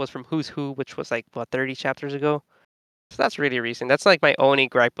name dropped was from Who's Who, which was like what 30 chapters ago. So that's really recent. That's like my only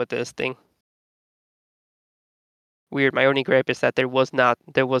gripe with this thing. Weird. My only gripe is that there was not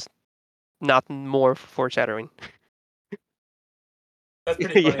more foreshadowing. That's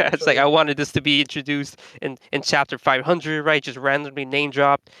pretty funny, Yeah, it's like I actually. wanted this to be introduced in chapter 500, right? Just randomly name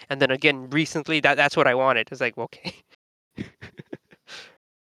dropped, and then again recently. That's what I wanted. It's like okay,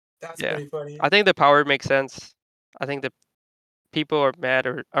 That's yeah. pretty funny. I think the power makes sense. I think the people are mad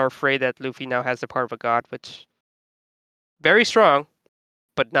or are afraid that Luffy now has the power of a god, which very strong,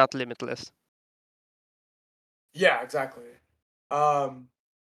 but not limitless. Yeah, exactly. Um,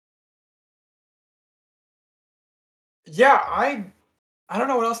 yeah, I don't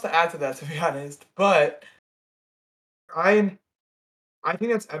know what else to add to that, to be honest, but I I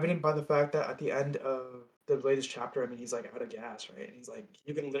think that's evident by the fact that at the end of the latest chapter, I mean, he's like out of gas, right? And he's like,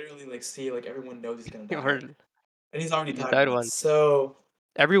 you can literally like see like everyone knows he's gonna die, Or and he's already he died died once. once. So,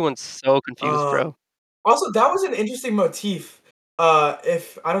 Everyone's so confused, bro. um, also that was an interesting motif.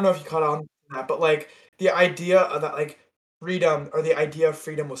 If I don't know if you caught on to that, but like the idea of that like freedom or the idea of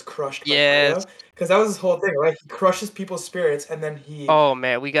freedom was crushed by Yes. Kaido, because that was his whole thing, right? He crushes people's spirits, and then Oh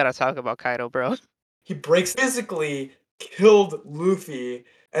man, we gotta talk about Kaido, bro. he breaks physically killed Luffy,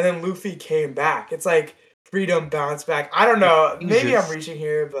 and then Luffy came back. It's like freedom bounced back. I don't know. Maybe I'm Refuses. reaching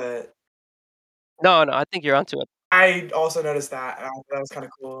here, but No, no, I think you're onto it. I also noticed that, and I thought that was kind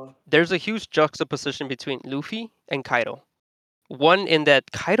of cool. There's a huge juxtaposition between Luffy and Kaido. One in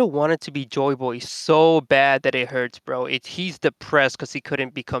that Kaido wanted to be Joy Boy so bad that it hurts, bro. He's depressed because he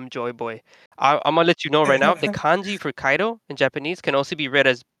couldn't become Joy Boy. I'm gonna let you know right now. The kanji for Kaido in Japanese can also be read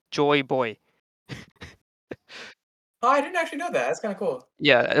as Joy Boy. Oh, I didn't actually know that. That's kind of cool.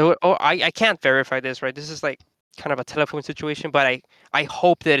 Yeah. I can't verify this, right? This is like kind of a telephone situation, but I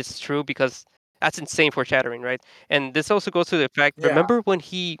hope that it's true because that's insane foreshadowing, right? And this also goes to the fact. Yeah. Remember when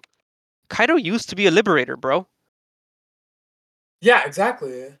he Kaido used to be a liberator, bro. Yeah,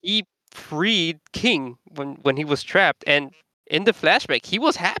 exactly. He freed King when he was trapped, and in the flashback, he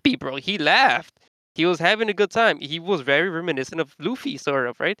was happy, bro. He laughed. He was having a good time. He was very reminiscent of Luffy, sort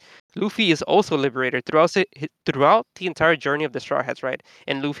of, right? Luffy is also liberator throughout the entire journey of the Straw Hats, right?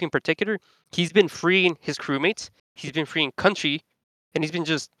 And Luffy in particular, he's been freeing his crewmates. He's been freeing country, and he's been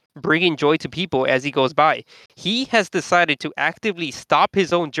just bringing joy to people as he goes by. He has decided to actively stop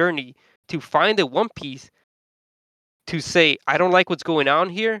his own journey to find the One Piece to say, I don't like what's going on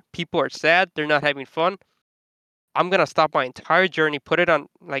here. People are sad. They're not having fun. I'm gonna stop my entire journey, put it on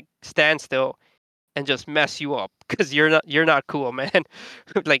like standstill, and just mess you up because you're not cool, man.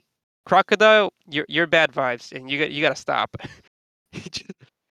 Like crocodile, you're bad vibes, and you gotta stop. He just-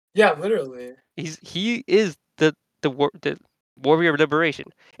 Yeah, literally. he is the the warrior of liberation.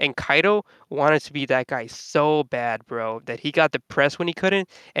 And Kaido wanted to be that guy so bad, bro, that he got depressed when he couldn't,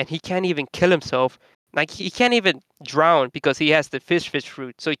 and he can't even kill himself. Like he can't even drown because he has the fish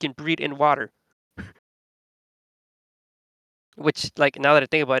fruit, so he can breathe in water. Which, like, now that I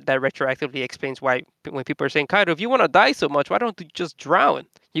think about it, that retroactively explains why when people are saying, Kaido, if you want to die so much, why don't you just drown?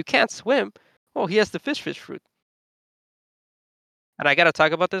 You can't swim. Oh, he has the fish fruit. And I gotta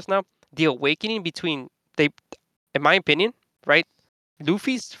talk about this now. The awakening between they, in my opinion, right?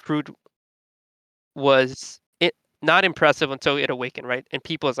 Luffy's fruit was it not impressive until it awakened, right? In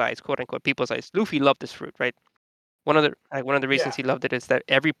people's eyes, quote unquote, people's eyes. Luffy loved this fruit, right? One of the reasons Yeah. he loved it is that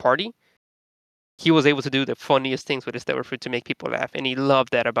every party he was able to do the funniest things with his devil fruit to make people laugh, and he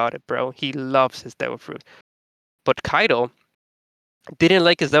loved that about it, bro. He loves his devil fruit. But Kaido didn't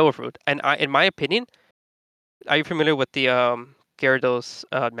like his devil fruit, and in my opinion, are you familiar with the Gyarados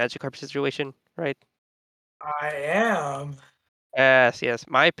Magikarp situation, right? I am. Yes, yes.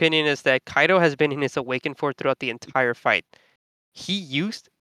 My opinion is that Kaido has been in his awakened form throughout the entire fight. He used,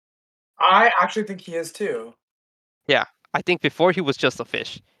 I actually think he is too. yeah, I think before he was just a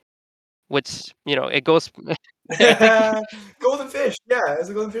fish, which it goes. I think Golden fish. Yeah, it's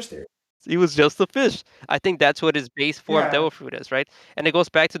a golden fish theory. he was just a fish. I think that's what his base form Yeah. devil fruit is, right? And it goes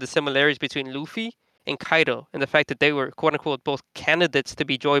back to the similarities between Luffy and Kaido and the fact that they were quote unquote both candidates to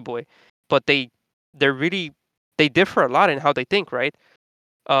be Joy Boy, but they're really they differ a lot in how they think, right?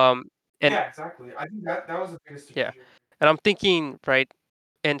 Um, and Yeah, exactly. I think that was the biggest yeah, diffusion. and I'm thinking, right,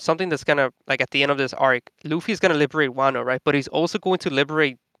 and something that's gonna like at the end of this arc, Luffy's gonna liberate Wano, right? But he's also going to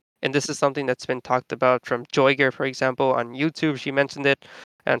liberate, and this is something that's been talked about from Joyger, for example, on YouTube. She mentioned it,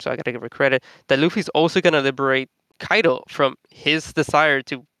 and so I gotta give her credit. That Luffy's also gonna liberate Kaido from his desire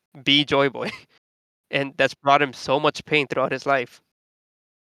to be Joy Boy, and that's brought him so much pain throughout his life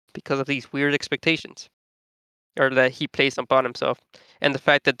because of these weird expectations or that he placed upon himself, and the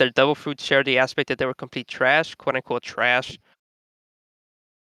fact that their devil fruits share the aspect that they were complete trash, quote unquote trash.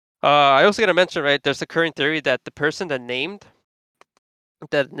 I also gotta mention, right? There's a current theory that the person that named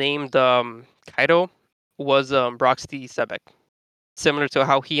Kaido was Roxy Sebek, similar to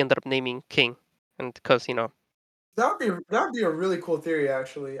how he ended up naming King, and because That would be a really cool theory,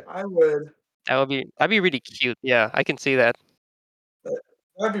 actually. I would. that'd be really cute. Yeah, I can see that. That,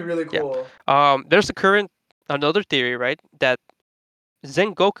 that'd be really Yeah. cool. There's a current another theory, right? That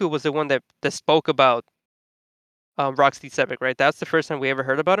Zengoku was the one that spoke about Roxy Sebek, right? That's the first time we ever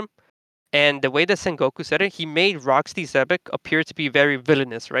heard about him. And the way that Sengoku said it, he made Roxy Sebek appear to be very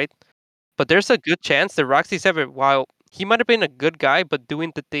villainous, right? But there's a good chance that Roxy Sebek, while he might have been a good guy, but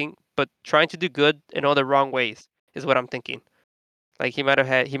doing the thing, but trying to do good in all the wrong ways, is what I'm thinking. Like he might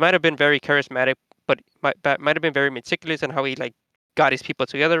have been very charismatic, but might have been very meticulous in how he like got his people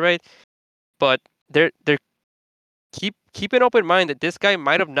together, right? But they're keep an open mind that this guy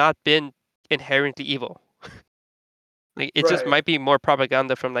might have not been inherently evil. Like it just Right. might be more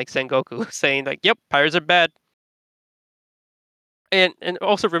propaganda from like Sengoku saying like, "Yep, pirates are bad." And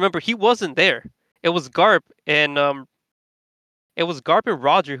also remember he wasn't there. It was Garp and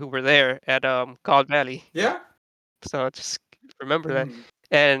Roger who were there at God Valley. Yeah. So just remember that. Mhm.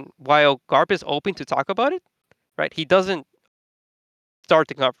 And while Garp is open to talk about it, right? He doesn't start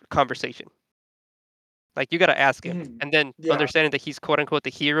the conversation. Like you gotta ask him, Mhm. and then Yeah. understanding that he's quote unquote the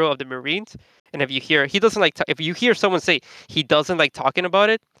hero of the Marines. And if you hear he doesn't like, if you hear someone say he doesn't like talking about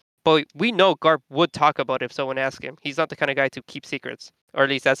it, but we know Garp would talk about it if someone asked him. He's not the kind of guy to keep secrets, or at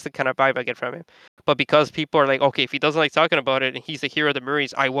least that's the kind of vibe I get from him. But because people are like, okay, if he doesn't like talking about it and he's the hero of the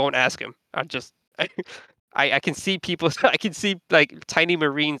Marines, I won't ask him. I just, I can see people, I can see like tiny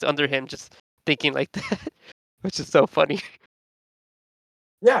Marines under him just thinking like that, which is so funny.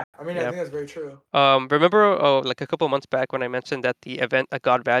 Yeah. I mean, I Yeah. think that's very true. Remember, like a couple months back when I mentioned that the event at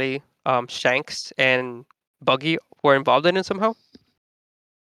God Valley, Shanks and Buggy were involved in it somehow,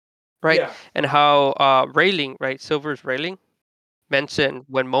 right? Yeah. And how Railing, right, Silver's Railing mentioned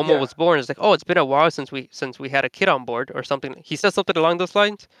when Momo Yeah. was born, it's like, oh, it's been a while since we had a kid on board or something. He said something along those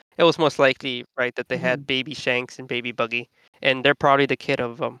lines. It was most likely right that they had Mhm. baby Shanks and baby Buggy, and they're probably the kid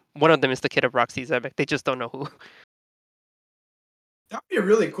of one of them is the kid of Roxy Zebek. They just don't know who. That'd be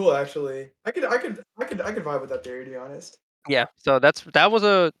really cool, actually. I could vibe with that theory, to be honest. Yeah, so that was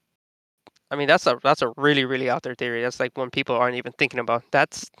a I mean, that's a really really out there theory. That's like one people aren't even thinking about.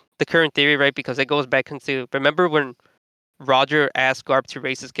 That's the current theory, right? Because it goes back into remember when Roger asked Garp to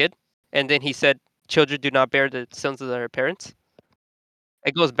raise his kid, and then he said children do not bear the sins of their parents.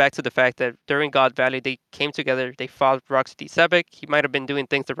 It goes back to the fact that during God Valley they came together. They fought Roxy Sebek. He might have been doing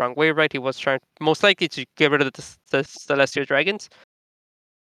things the wrong way, right? He was trying most likely to get rid of the Celestial Dragons,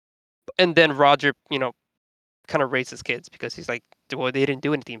 and then Roger, kind of raise his kids because he's like, well, they didn't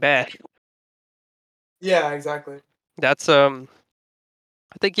do anything bad. Yeah, exactly. That's I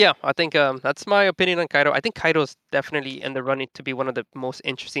think that's my opinion on Kaido. I think Kaido's definitely in the running to be one of the most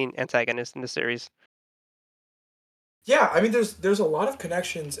interesting antagonists in the series. Yeah, I mean, there's a lot of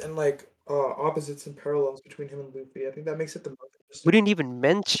connections and like opposites and parallels between him and Luffy. I think that makes it the most We interesting. didn't even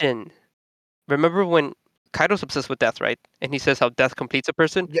mention. Remember when Kaido's obsessed with death, right? And he says how death completes a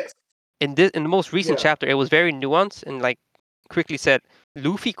person. Yes. In the most recent Yeah. chapter, it was very nuanced and like quickly said.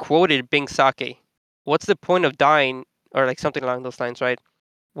 Luffy quoted Bing Sake. What's the point of dying, or like something along those lines, right?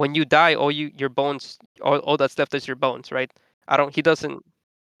 When you die, your bones, all that's left is your bones, right? I don't. He doesn't,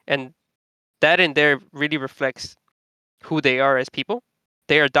 and that in there really reflects who they are as people.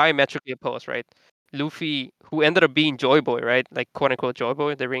 They are diametrically opposed, right? Luffy, who ended up being Joy Boy, right? Like quote unquote Joy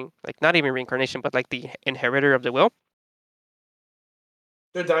Boy, the ring, like not even reincarnation, but like the inheritor of the will.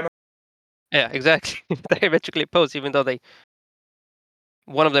 They're diamond. Yeah, exactly. Diametrically opposed, even though they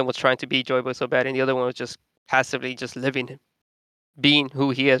one of them was trying to be Joy Boy so bad, and the other one was just passively just living, being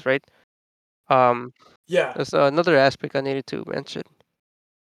who he is, right? Um, Yeah. there's another aspect I needed to mention.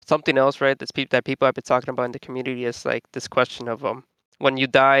 Something else, right? That people have been talking about in the community is like this question of when you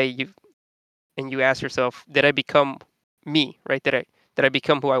die, you ask yourself, did I become me? Right? Did I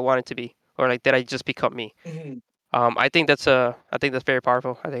become who I wanted to be, or like did I just become me? Hmm. I think that's very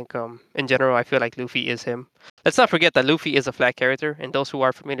powerful. I think in general, I feel like Luffy is him. Let's not forget that Luffy is a flat character, and those who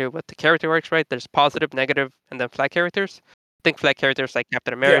are familiar with the character arcs, right? There's positive, negative, and then flat characters. I think flat characters like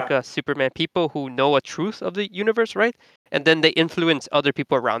Captain Yeah. America, Superman, people who know a truth of the universe, right? And then they influence other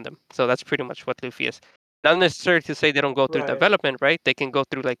people around them. So that's pretty much what Luffy is. Not necessarily to say they don't go through Right. development, right? They can go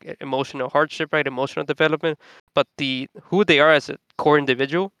through like emotional hardship, right? Emotional development, but the who they are as a core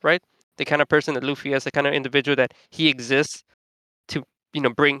individual, right? The kind of person that Luffy is, the kind of individual that he exists to,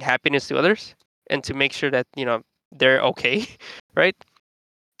 bring happiness to others and to make sure that, they're okay, right?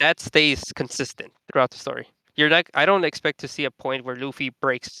 That stays consistent throughout the story. I don't expect to see a point where Luffy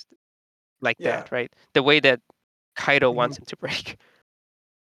breaks like Yeah. that, right? The way that Kaido Hmm. wants him to break.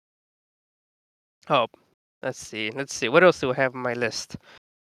 Oh, let's see. Let's see. What else do I have on my list?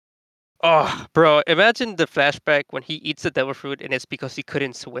 Oh, bro, imagine the flashback when he eats the devil fruit and it's because he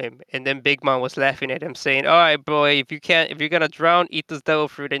couldn't swim. And then Big Mom was laughing at him saying, "All right, boy, if you're gonna drown, eat this devil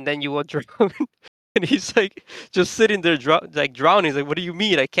fruit and then you will drown." And he's like just sitting there like drowning. He's like, "What do you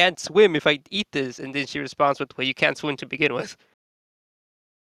mean? I can't swim if I eat this." And then she responds with, "Well, you can't swim to begin with."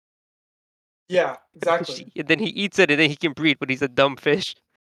 Yeah. Exactly. And then he eats it and then he can breathe, but he's a dumb fish.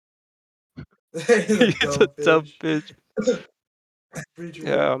 He's a He's a dumb dumb fish. fish. Pretty true.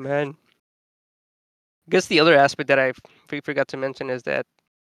 Oh man. I guess the other aspect that we forgot to mention is that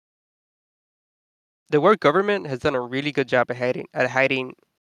the world government has done a really good job at hiding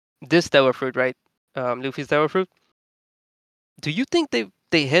this devil fruit, right? Luffy's devil fruit. Do you think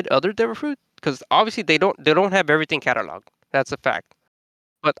they hid other devil fruit? Because obviously they don't have everything cataloged. That's a fact.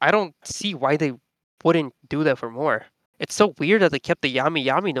 But I don't see why they wouldn't do that for more. It's so weird that they kept the Yami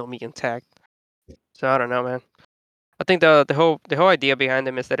Yami no Mi intact. So I don't know, man. I think the whole idea behind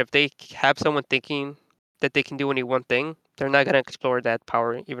them is that if they have someone thinking that they can do only one thing, they're not gonna explore that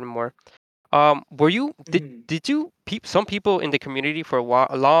power even more. Were you Hmm. did you some people in the community for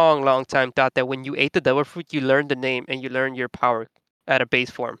a long, long time thought that when you ate the devil fruit, you learned the name and you learned your power at a base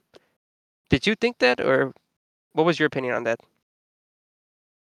form. Did you think that, or what was your opinion on that?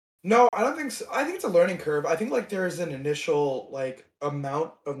 No, I don't think so. I think it's a learning curve. I think like there's an initial like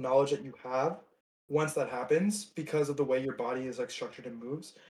amount of knowledge that you have once that happens because of the way your body is like structured and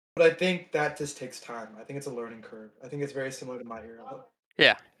moves. But I think that just takes time. I think it's a learning curve. I think it's very similar to My Hero.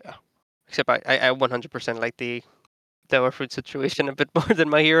 Yeah, yeah. Except I 100% like the devil fruit situation a bit more than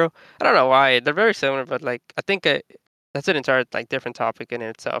my hero. I don't know why they're very similar, but like I think that's an entire like different topic in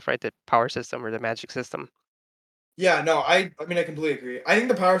itself, right? The power system or the magic system. Yeah, no, I mean I completely agree. I think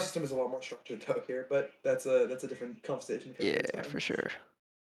the power system is a lot more structured though here, but that's a different conversation for Yeah, another for time. sure.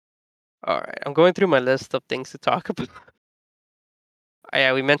 All right, I'm going through my list of things to talk about.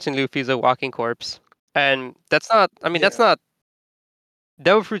 Yeah, we mentioned Luffy's a walking corpse, and that's not. I mean, that's Yeah, not.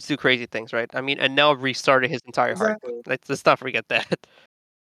 Devil fruits do crazy things, right? I mean, and now restarted his entire heart. exactly. Let's not forget that.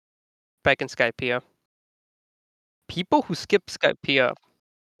 Back in Skypiea, people who skip Skypiea.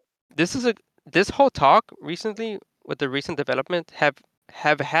 This is a this whole talk recently with the recent development have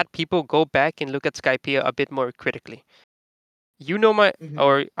had people go back and look at Skypiea a bit more critically. You know my, Hmm.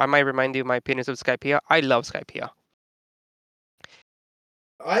 or I might remind you of my opinions of Skypiea. I love Skypiea.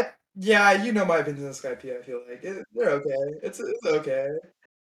 I yeah, you know my opinion on Skype. I feel like they're okay. It's okay.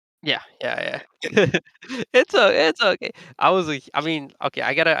 Yeah. It's okay. I mean, okay,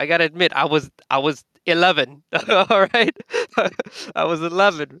 I gotta admit, I was 11. All right, I was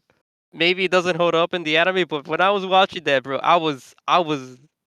 11. Maybe it doesn't hold up in the anime, but when I was watching that, bro, I was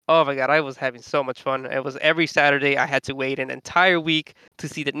oh my god, I was having so much fun. It was every Saturday. I had to wait an entire week to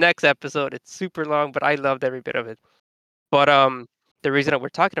see the next episode. It's super long, but I loved every bit of it. But the reason that we're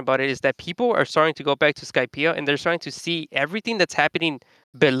talking about it is that people are starting to go back to Skypiea and they're starting to see everything that's happening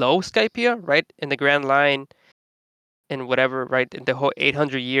below Skypiea, right? In the Grand Line and whatever, right? In the whole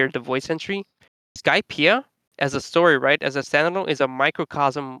 800-year the voice entry. Skypiea as a story, right? As a standalone is a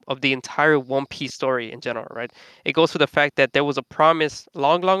microcosm of the entire One Piece story in general, right? It goes to the fact that there was a promise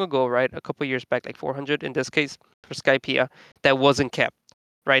long, long ago, right? A couple years back, like 400 in this case for Skypiea, that wasn't kept,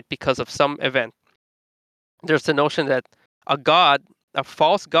 right? Because of some event. There's the notion that a god, a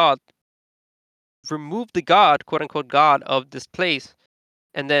false god, removed the god, quote unquote god of this place,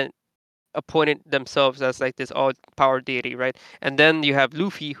 and then appointed themselves as like this all power deity, right? And then you have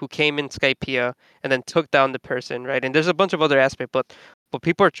Luffy who came in Skypiea and then took down the person, right? And there's a bunch of other aspects, but what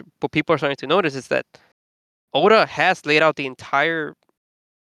people are starting to notice is that Oda has laid out the entire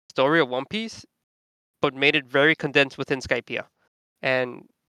story of One Piece, but made it very condensed within Skypiea, and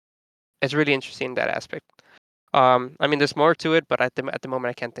it's really interesting in that aspect. I mean, there's more to it, but at the moment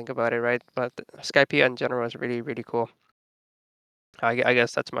I can't think about it, right? But Skypiea in general is really really cool. I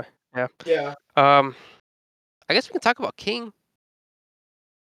guess that's my yeah. Yeah. Um, I guess we can talk about King.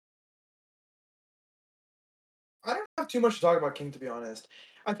 I don't have too much to talk about King, to be honest.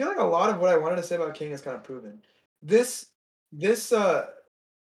 I feel like a lot of what I wanted to say about King is kind of proven. This this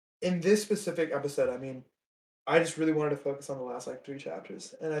in this specific episode, I mean, I just really wanted to focus on the last like 3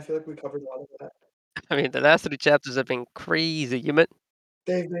 chapters, and I feel like we covered a lot of that. I mean, the last three chapters have been crazy. You meant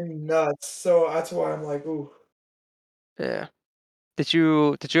They've been nuts, so that's why I'm like, ooh. yeah. Did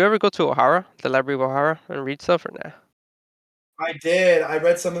you ever go to O'Hara, the Library of O'Hara, and read stuff or nah? I did. I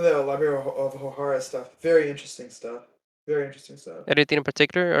read some of the Library of Ohara stuff. Very interesting stuff. Very interesting stuff. Anything in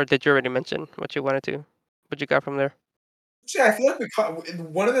particular, or did you already mention what you wanted to, what you got from there? Actually, I feel like we caught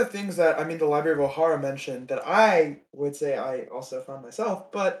one of the things that I mean the Library of Ohara mentioned that I would say I also found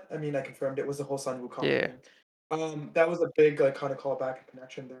myself, but I mean I confirmed it was the whole Sun Wukong Yeah, thing. That was a big like kind of callback and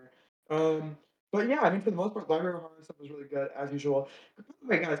connection there. But yeah, I mean for the most part, Library of Ohara stuff was really good as usual. By the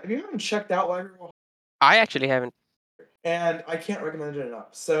way, guys, if you haven't checked out Library of Ohara, I actually haven't. and I can't recommend it enough.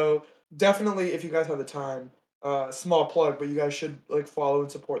 So definitely, if you guys have the time, small plug, but you guys should like follow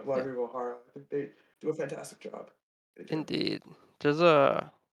and support the Yeah, Library of Ohara. I think they do a fantastic job. They do. indeed. There's a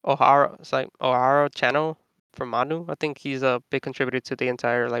O'Hara, it's like O'Hara channel from Manu. I think he's a big contributor to the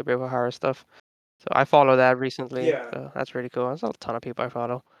entire Library of O'Hara stuff. So I follow that recently. Yeah, So that's really cool. There's a ton of people I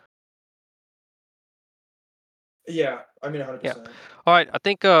follow. yeah. I mean, Yeah. 100%. All right. I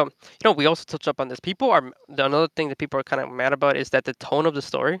think we also touched up on this. People are another thing that people are kind of mad about is that the tone of the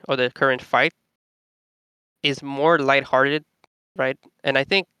story or the current fight is more lighthearted, right? And I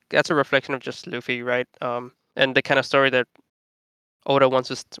think that's a reflection of just Luffy, right? And the kind of story that Oda wants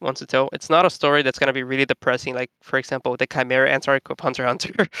to tell. It's not a story that's gonna be really depressing, like for example, the Chimera Ant arc of Hunter x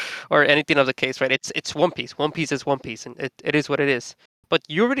Hunter, or anything of the case, right? It's One Piece. One Piece is One Piece, and it is what it is. But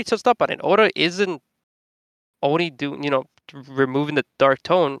you already touched up on it. Oda isn't only doing removing the dark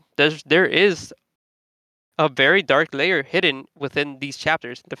tone. There is a very dark layer hidden within these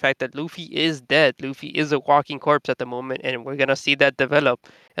chapters. The fact that Luffy is dead, Luffy is a walking corpse at the moment, and we're gonna see that develop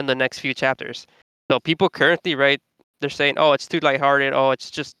in the next few chapters. So people currently, right, they're saying, "Oh, it's too lighthearted. Oh, it's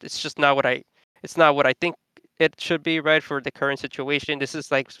just not what I think it should be, right, for the current situation. This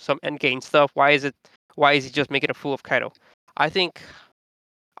is like some endgame stuff. Why is he just making a fool of Kaido?" I think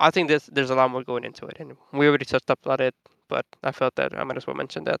there's a lot more going into it, and we already touched up on it, but I felt that I might as well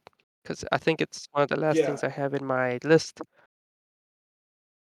mention that because I think it's one of the last Yeah, things I have in my list.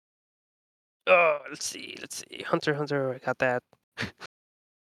 Oh, let's see. Hunter x Hunter, I got that.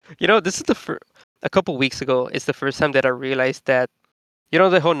 This is a couple weeks ago. It's the first time that I realized that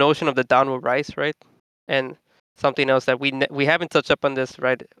the whole notion of the downward rise, right? And something else that we haven't touched up on this,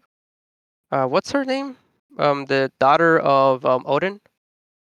 right? What's her name? The daughter of Odin.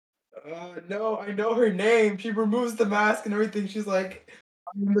 no, I know her name. She removes the mask and everything. She's like,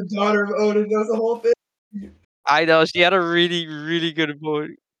 I'm the daughter of Odin. Knows the whole thing. I know she had a really really good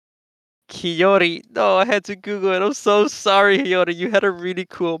voice. Hiyori. No, I had to Google it. I'm so sorry, Hiyori. You had a really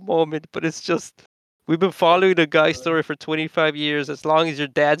cool moment, but it's just we've been following the guy's Uh, story for 25 years, as long as your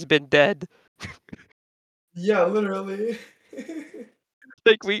dad's been dead. yeah, literally.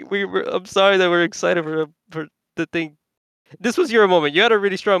 Like we were. I'm sorry that we're excited for the thing. This was your moment. You had a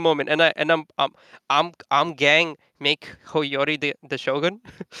really strong moment, and I'm gang make Hoyori the shogun.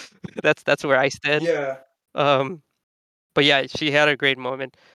 That's where I stand. Yeah. Um, but yeah, she had a great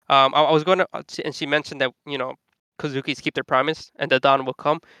moment. I was gonna, and she mentioned that Kozuki's keep their promise, and the dawn will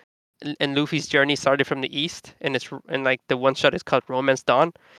come. And Luffy's journey started from the east, and like the one shot is called Romance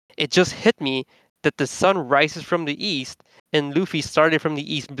Dawn. It just hit me that the sun rises from the east, and Luffy started from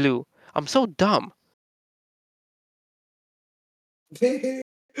the east blue. I'm so dumb. I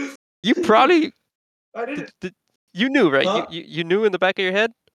You probably didn't. you knew, right? You, Huh? you you knew in the back of your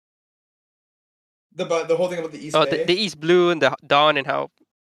head. The whole thing about the East Oh, the Bay. east blue and the dawn and how.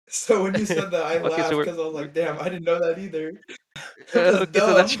 So when you said that, I Okay, so laughed because I was like, "Damn, I didn't know that either." I'm just okay,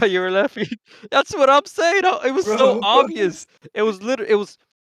 so that's dumb, why you were laughing. That's what I'm saying. It was so bro. obvious. It was liter- It was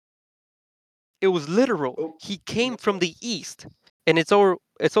literal. Oh, He you came missed from that. the east, and it's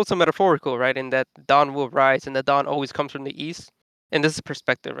also metaphorical, right? In that dawn will rise, and the dawn always comes from the east. And this is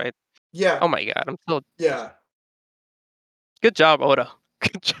perspective, right? Yeah, Oh my god, I'm so yeah. good job, Oda.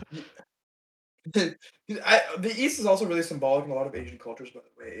 Good job. The East is also really symbolic in a lot of Asian cultures, by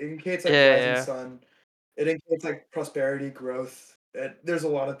the way. It indicates Yeah, like yeah, rising yeah. sun. It indicates like prosperity, growth. There's a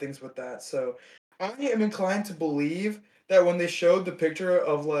lot of things with that. So I am inclined to believe that when they showed the picture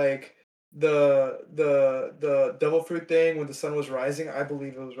of like the devil fruit thing when the sun was rising, I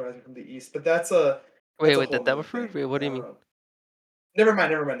believe it was rising from the east. But Wait, that's a wait, the whole devil nother fruit? thing. Wait, what do you mean? Never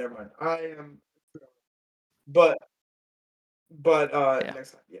mind, never mind, never mind. I am, but Yeah.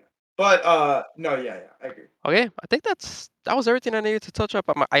 next time, yeah. But no, yeah, yeah, I agree. Okay, I think that was everything I needed to touch up.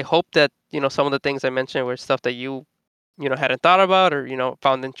 I hope that some of the things I mentioned were stuff that you hadn't thought about or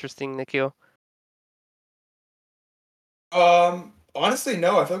found interesting, Nikhil. Honestly,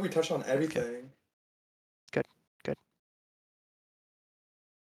 no. I feel like we touched on That's good. everything. Good. Good.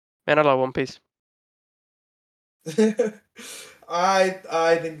 Man, I love One Piece.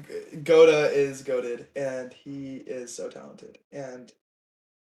 I think Goda is goaded, and he is so talented, and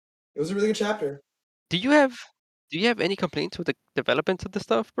it was a really good chapter. Do you have do you have any complaints with the development of the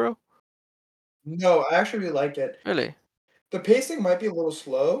stuff, bro? No, I actually really like it. Really? The pacing might be a little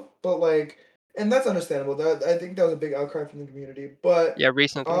slow, but like, and that's understandable. That I think that was a big outcry from the community, but Yeah,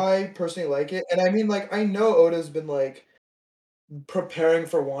 recently. I personally like it, and I mean, like, I know Oda's been like preparing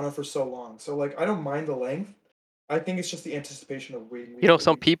for Wano for so long, so like, I don't mind the length. I think it's just the anticipation of waiting week after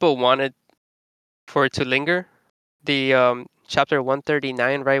Some week. people wanted for it to linger. The chapter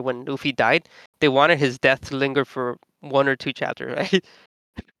 139, right, when Luffy died, they wanted his death to linger for one or two chapters, right?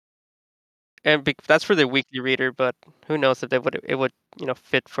 And that's for the weekly reader, but who knows if it would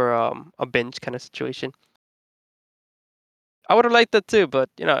fit for a binge kind of situation. I would have liked that too, but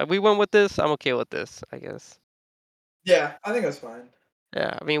if we went with this, I'm okay with this, I guess. Yeah, I think that's fine.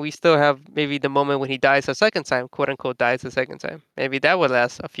 Yeah, I mean, we still have maybe the moment when he dies a second time, quote unquote, dies a second time. Maybe that would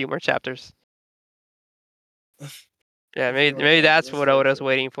last a few more chapters. Yeah, A few maybe more maybe chapters. that's That's what very Oda's true.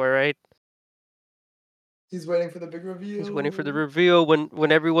 waiting for, right? He's waiting for the big He's waiting for the reveal. reveal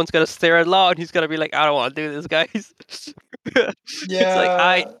when everyone's gonna stare at Law and he's gonna be like, I don't want to do this, guys. It's like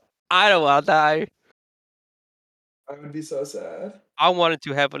Yeah, I don't want to die. I would be so sad. I wanted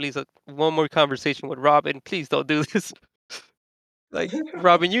to have at least one more conversation with Robin. Please don't do this. Like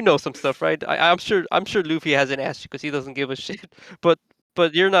Robin, you know some stuff, right? I'm sure Luffy hasn't asked you because he doesn't give a shit. But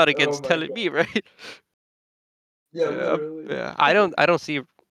you're not Oh against my telling me, god. right? Yeah, Yeah, literally. yeah. I don't see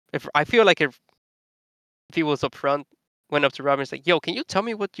if I feel like if he was upfront, went up to Robin, and said, "Yo, can you tell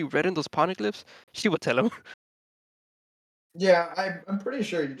me what you read in those poneglyphs?" She would tell him. Yeah, I'm pretty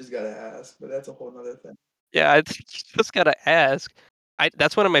sure you just gotta ask, but that's a whole nother thing. Yeah, I think you just gotta ask.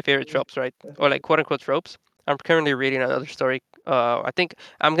 That's one of my favorite Yeah, tropes, right? Or like definitely. quote unquote tropes. I'm currently reading another story. I think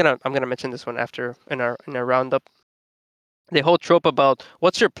I'm gonna mention this one after in our roundup. The whole trope about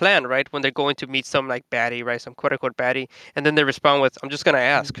what's your plan, right? When they're going to meet some like baddie, right? Some quote unquote baddie, and then they respond with, "I'm just gonna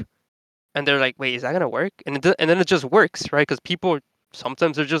ask," Mhm. and they're like, "Wait, is that gonna work?" And then it just works, right? Because people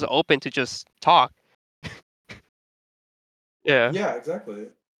sometimes they're just open to just talk. Yeah. Yeah, exactly.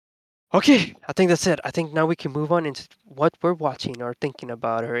 Okay, I think that's it. I think now we can move on into what we're watching or thinking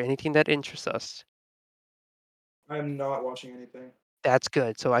about or anything that interests us. I'm not watching anything. That's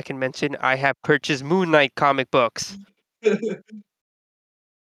good. So I can mention I have purchased Moon Knight comic books.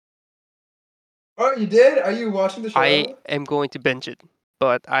 Oh, you did? Are you watching the I show? am going to binge it,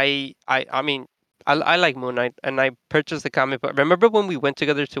 but I mean, I like Moon Knight, and I purchased the comic book. Remember when we went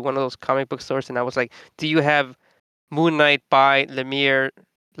together to one of those comic book stores, and I was like, "Do you have Moon Knight by Lemire,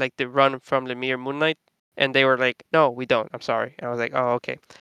 like the run from Lemire Moon Knight?" And they were like, "No, we don't. I'm sorry." And I was like, "Oh, okay."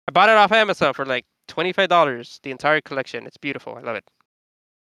 I bought it off Amazon for like $25, the entire collection. It's beautiful. I love it.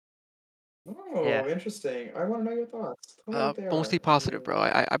 Yeah. Oh, interesting. I want to know your thoughts. Tell me what they Mostly are. positive, bro.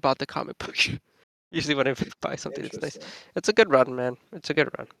 I bought the comic book. Usually when I buy something, it's nice. Interesting. It's a good run, man. It's a good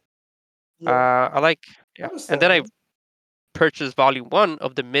run. Yeah, I like, yeah. And then I understandable. purchased volume one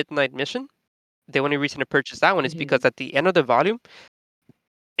of the Midnight Mission. The only reason to purchase that one is Hmm. because at the end of the volume,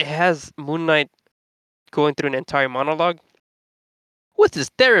 it has Moon Knight going through an entire monologue with his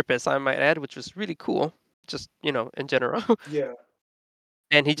therapist, I might add, which was really cool. Just in general. Yeah,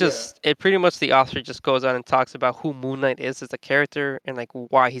 And he yeah. just it pretty much the author just goes on and talks about who Moon Knight is as a character and like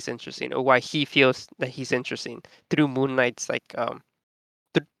why he's interesting or why he feels that he's interesting through Moon Knight's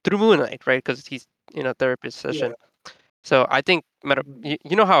through Moon Knight, right? Because he's in a therapist Yeah. session. So I think Hmm.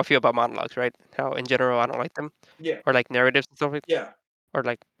 you know how I feel about monologues, right? How in general I don't like them Yeah. or like narratives and stuff like Yeah. or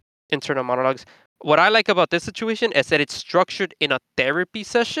like internal monologues. What I like about this situation is that it's structured in a therapy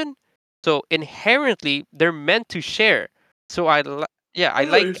session, so inherently they're meant to share. So yeah, Oh,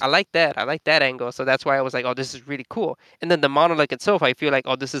 really? I like that. I like that angle. So that's why I was like, oh, this is really cool. And then the monologue itself, I feel like,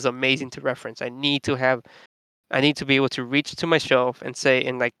 oh, this is amazing to reference. I need to be able to reach to my shelf and say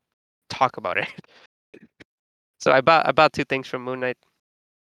and like talk about it. So I bought two things from Moon Knight.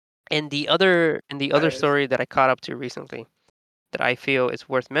 And the other Nice. story that I caught up to recently that I feel is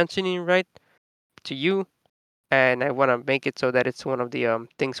worth mentioning, right, to you, and I want to make it so that it's one of the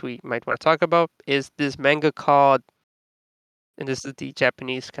things we might want to talk about is this manga called, and this is the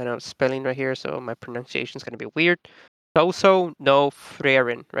Japanese kind of spelling right here, so my pronunciation is going to be weird. Toso no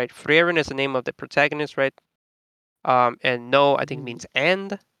Frieren, right? Frieren is the name of the protagonist, right? And no, I think Hmm. means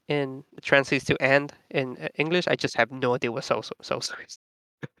and in it translates to and in English. I just have no idea what so is.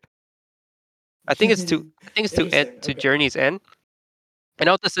 I think it's to Interesting. to Okay. Journey's End. And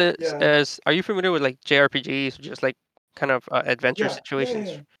all this Yeah. is are you familiar with like JRPGs, just like kind of adventure Yeah. Yeah. situations,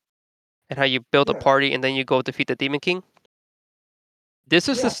 Yeah. and how you build a Yeah. party and then you go defeat the Demon King? This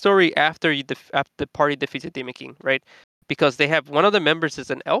is the Yeah. story after after the party defeats the Demon King, right? Because they have one of the members is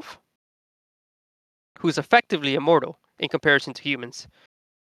an elf who's effectively immortal in comparison to humans.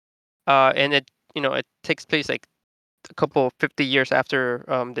 And it takes place like a couple 50 years after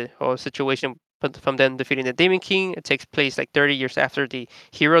the whole situation but from them defeating the Demon King. It takes place like 30 years after the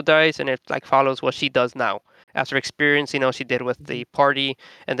hero dies, and it like follows what she does now after experience she did with Hmm. the party,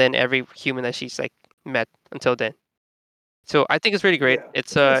 and then every human that she's like met until then. So I think it's really great. Yeah.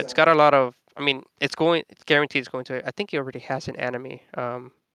 It's It's got understandable. a lot of. I mean, it's guaranteed it's going to. I think it already has an anime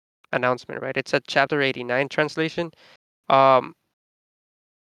announcement, right? It's a chapter 89 translation. Um,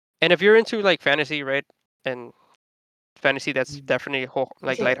 and if you're into like fantasy, right, and fantasy that's Mhm. definitely For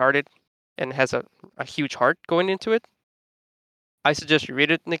like sure. lighthearted and has a huge heart going into it. I suggest you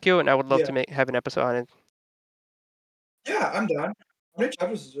read it, Nikhil, and I would love to Yeah. make have an episode on it. Yeah. I'm down. How many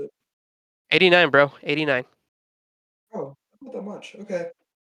chapters is it? 89, bro. 89. Oh, not that much. Okay.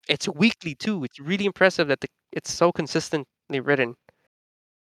 It's weekly too. It's really impressive that it's so consistently written.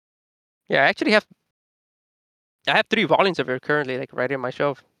 Yeah, I have 3 volumes of it currently, like right in my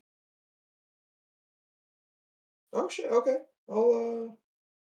shelf. Oh shit. Okay. I'll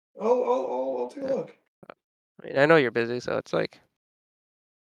I'll take a Yeah. look. I mean, I know you're busy, so it's like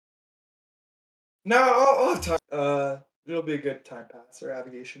No, I'll have time. It'll be a good time pass or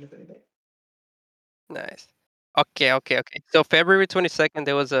navigation if anything. nice. Okay, okay, okay. So February 22nd,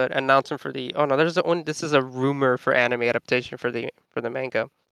 there was an announcement for the. Oh no, there's a one. This is a rumor for anime adaptation for the manga.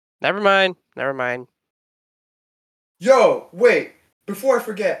 Never mind. Never mind. Yo, wait. Before I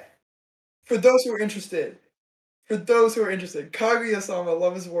forget, for those who are interested, Kaguya-sama: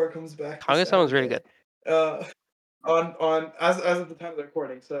 Love Is War comes back this Kaguya-sama was really Saturday. good. Uh, on as of the time of the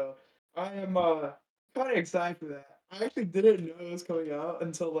recording. So I am kind of excited for that. I actually didn't know it was coming out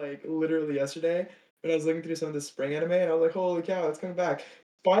until like literally yesterday when I was looking through some of the spring anime, and I was like, "Holy cow, it's coming back!"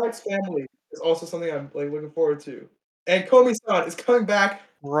 Spy X Family is also something I'm like looking forward to, and Komi-san is coming back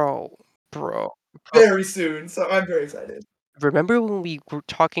Bro, bro, bro. very soon, so I'm very excited. Remember when we were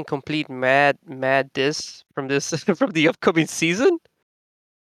talking complete mad diss from this from the upcoming season?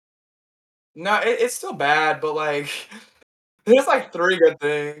 No, it's still bad, but like there's like three good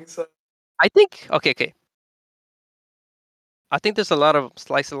things. So I think okay. I think there's a lot of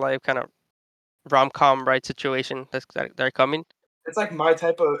slice of life kind of rom-com right situation that are coming. it's my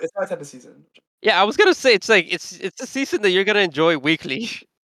type of season. Yeah, I was gonna say it's like it's a season that you're gonna enjoy weekly.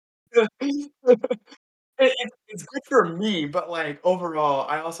 It's good for me, but, like, overall,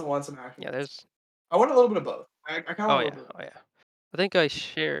 I also want some action. Yeah, there's I want a little bit of both. I kinda want a little bit of oh both. yeah. I think I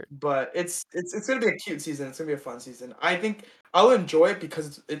shared. But it's gonna be a cute season, it's gonna be a fun season. I think I'll enjoy it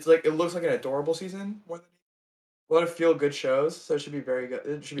because it's like it looks like an adorable season more than a lot of feel-good shows, so it should be very good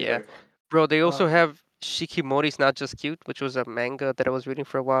it should be Yeah, very fun. bro. They also Um, have. Shikimori's Not Just Cute, which was a manga that I was reading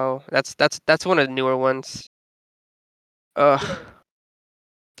for a while. That's one of the newer ones. Yeah.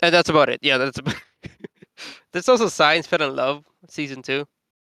 And that's about it. Yeah, that's about. There's also Science Fell in Love season 2.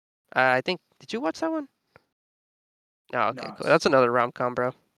 I think. Did you watch that one? Oh, okay, cool. Not. That's another rom com,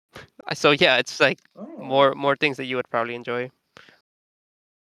 bro. So yeah, it's like Oh. more things that you would probably enjoy.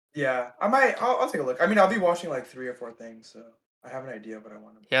 Yeah, I might. I'll take a look. I mean, I'll be watching like 3 or 4 things, so I have an idea of what I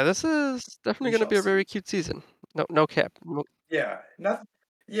want to Yeah, watch. this is definitely We gonna shall be a very see. cute season. No cap. No, Yeah, nothing.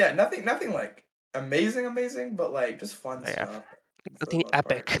 Yeah, nothing like amazing, but like just fun yeah, stuff for the nothing most part.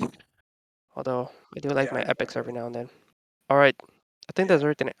 epic. Although I do like Yeah, my epics exactly. every now and then. All right, I think that's Yeah.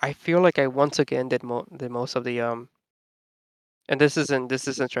 everything. I feel like I once again did most of the. And this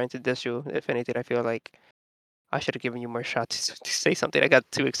isn't trying to diss you. If anything, I feel like I should have given you more shots to say something. I got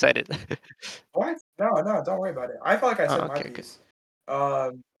too excited. What? No, don't worry about it. I felt like I Oh, said my okay, good. piece.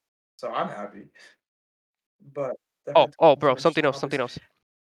 Um, so I'm happy, but Oh, definitely oh, on some bro, interesting something topics. else.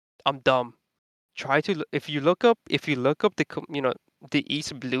 I'm dumb. Try to if you look up the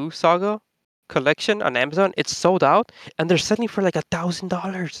East Blue Saga collection on Amazon, it's sold out, and they're selling for like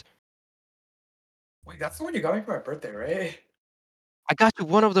 $1,000. Wait, that's the one you got me for my birthday, right? I got you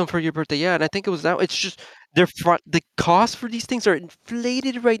one of them for your birthday, yeah, and I think it was that. It's just the cost for these things are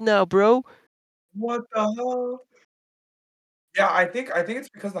inflated right now, bro. What the hell? Yeah, I think it's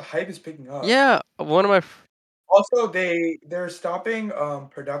because the hype is picking up. Yeah, one of my. Also, they're stopping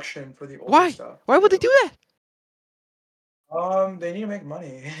production for the older Why? stuff Why would they too. do that? They need to make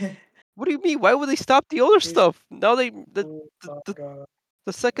money. What do you mean? Why would they stop the older East stuff? Now Blue Saga.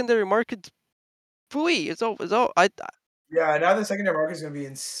 the secondary market's free. It's all. Yeah, now the secondary market is gonna be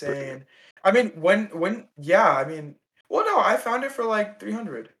insane. I mean, when yeah, I mean, well, no, I found it for like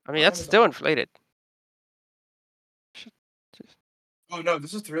 300 I mean, on that's still Amazon. inflated. Shit, just- Oh no,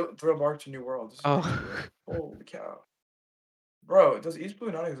 this is Thrill Bark to New World. This is Oh. pre-order. Holy cow, bro! Does East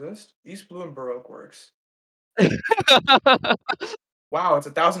Blue not exist? East Blue and Baroque works. Wow, it's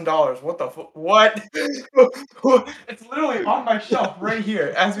 $1,000. What the what? It's literally on my shelf right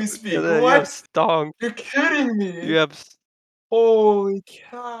here as we Look at speak. that. You have What? stonk. You're kidding You me! have Holy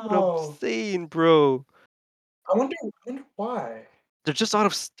what I'm cow! saying, bro. I wonder why. They're just out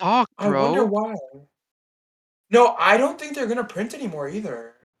of stock, I wonder bro. why. No, I don't think they're gonna print anymore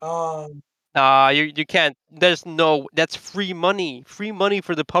either. Nah, you can't. There's no. That's free money. Free money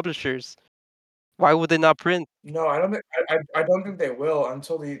for the publishers. Why would they not print? No, I don't think I don't think they will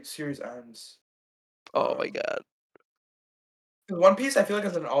until the series ends. Oh my Um, god. 'Cause One Piece I feel like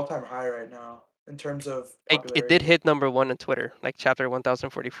is at an all-time high right now in terms of It did popularity. hit number one on Twitter, like chapter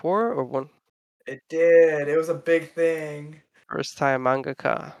 1044 or one It did. It was a big thing. first time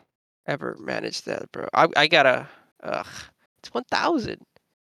mangaka ever managed that, bro. I gotta. Ugh. It's 1,000.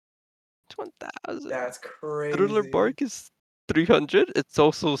 It's 1,000. That's Thriller crazy. Bark is 300. It's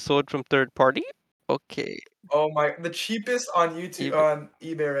also sold from third party. Okay. Oh my, the cheapest on YouTube Even on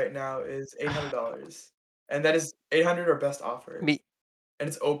eBay right now is $800. And that is 800 or best offer. me. And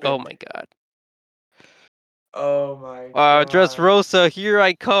it's Oh opened. my god. Oh my god. Dressrosa, here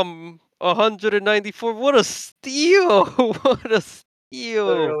I come. 194. What a steal! What a steal!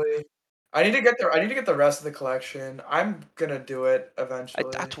 Literally. I need to get the rest of the collection. I'm gonna do it eventually.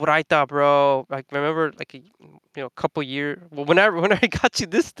 That's what I thought, bro. Like, remember, like a couple year. Well, when I got you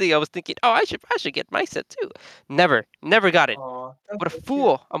this thing, I was thinking, oh, I should get my set too. Never got it. Aw, that's What a so cute.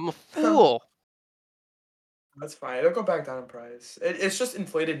 fool! I'm a fool. That's fine. It'll go back down in price. It's just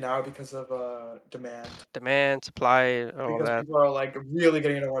inflated now because of demand. Demand, supply, all Because that. people are like really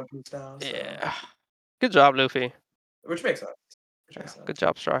getting into One Piece now, so Yeah. Good job, Luffy. which makes sense. Which Yeah, makes good sense.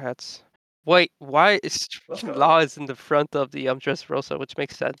 job, Straw Hats. Wait, why is Let's freaking go. Law is in the front of the Dressrosa, which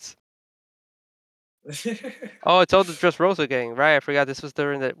makes sense. Oh, it's all the Dressrosa gang, right? I forgot this was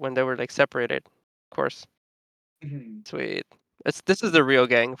during when they were like separated. Of course. Mhm. Sweet. This is the real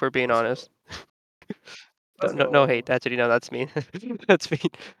gang, if we're being Let's honest. go. No, Let's no, no hate. go. Actually, no, that's mean. That's mean.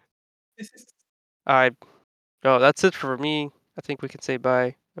 I. No, that's it for me. I think we can say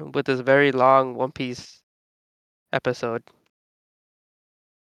bye with this very long One Piece episode.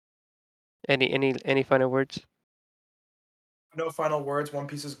 Any final words? No final words. One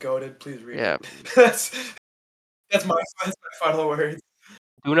Piece is goated. Please read Yeah. it. That's that's my final words.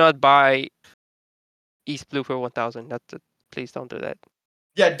 Do not buy East Blue for 1,000. Please don't do that.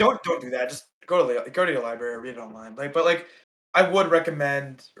 Yeah, don't do that. Just go to your library or read it online. But like, I would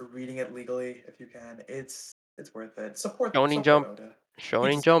recommend reading it legally if you can. It's worth it. Shonen Support Jump. Oda. He Shonen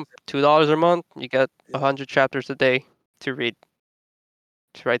deserves Jump. $2 a month. You get it. Yeah. 100 chapters a day to read.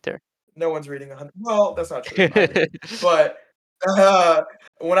 It's right there. No one's reading 100. Well, that's not true in my opinion. But Uh,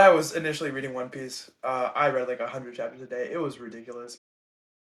 when I was initially reading One Piece, I read like 100 chapters a day. It was ridiculous.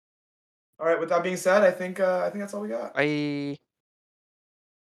 All right, with that being said, I think that's all we got. I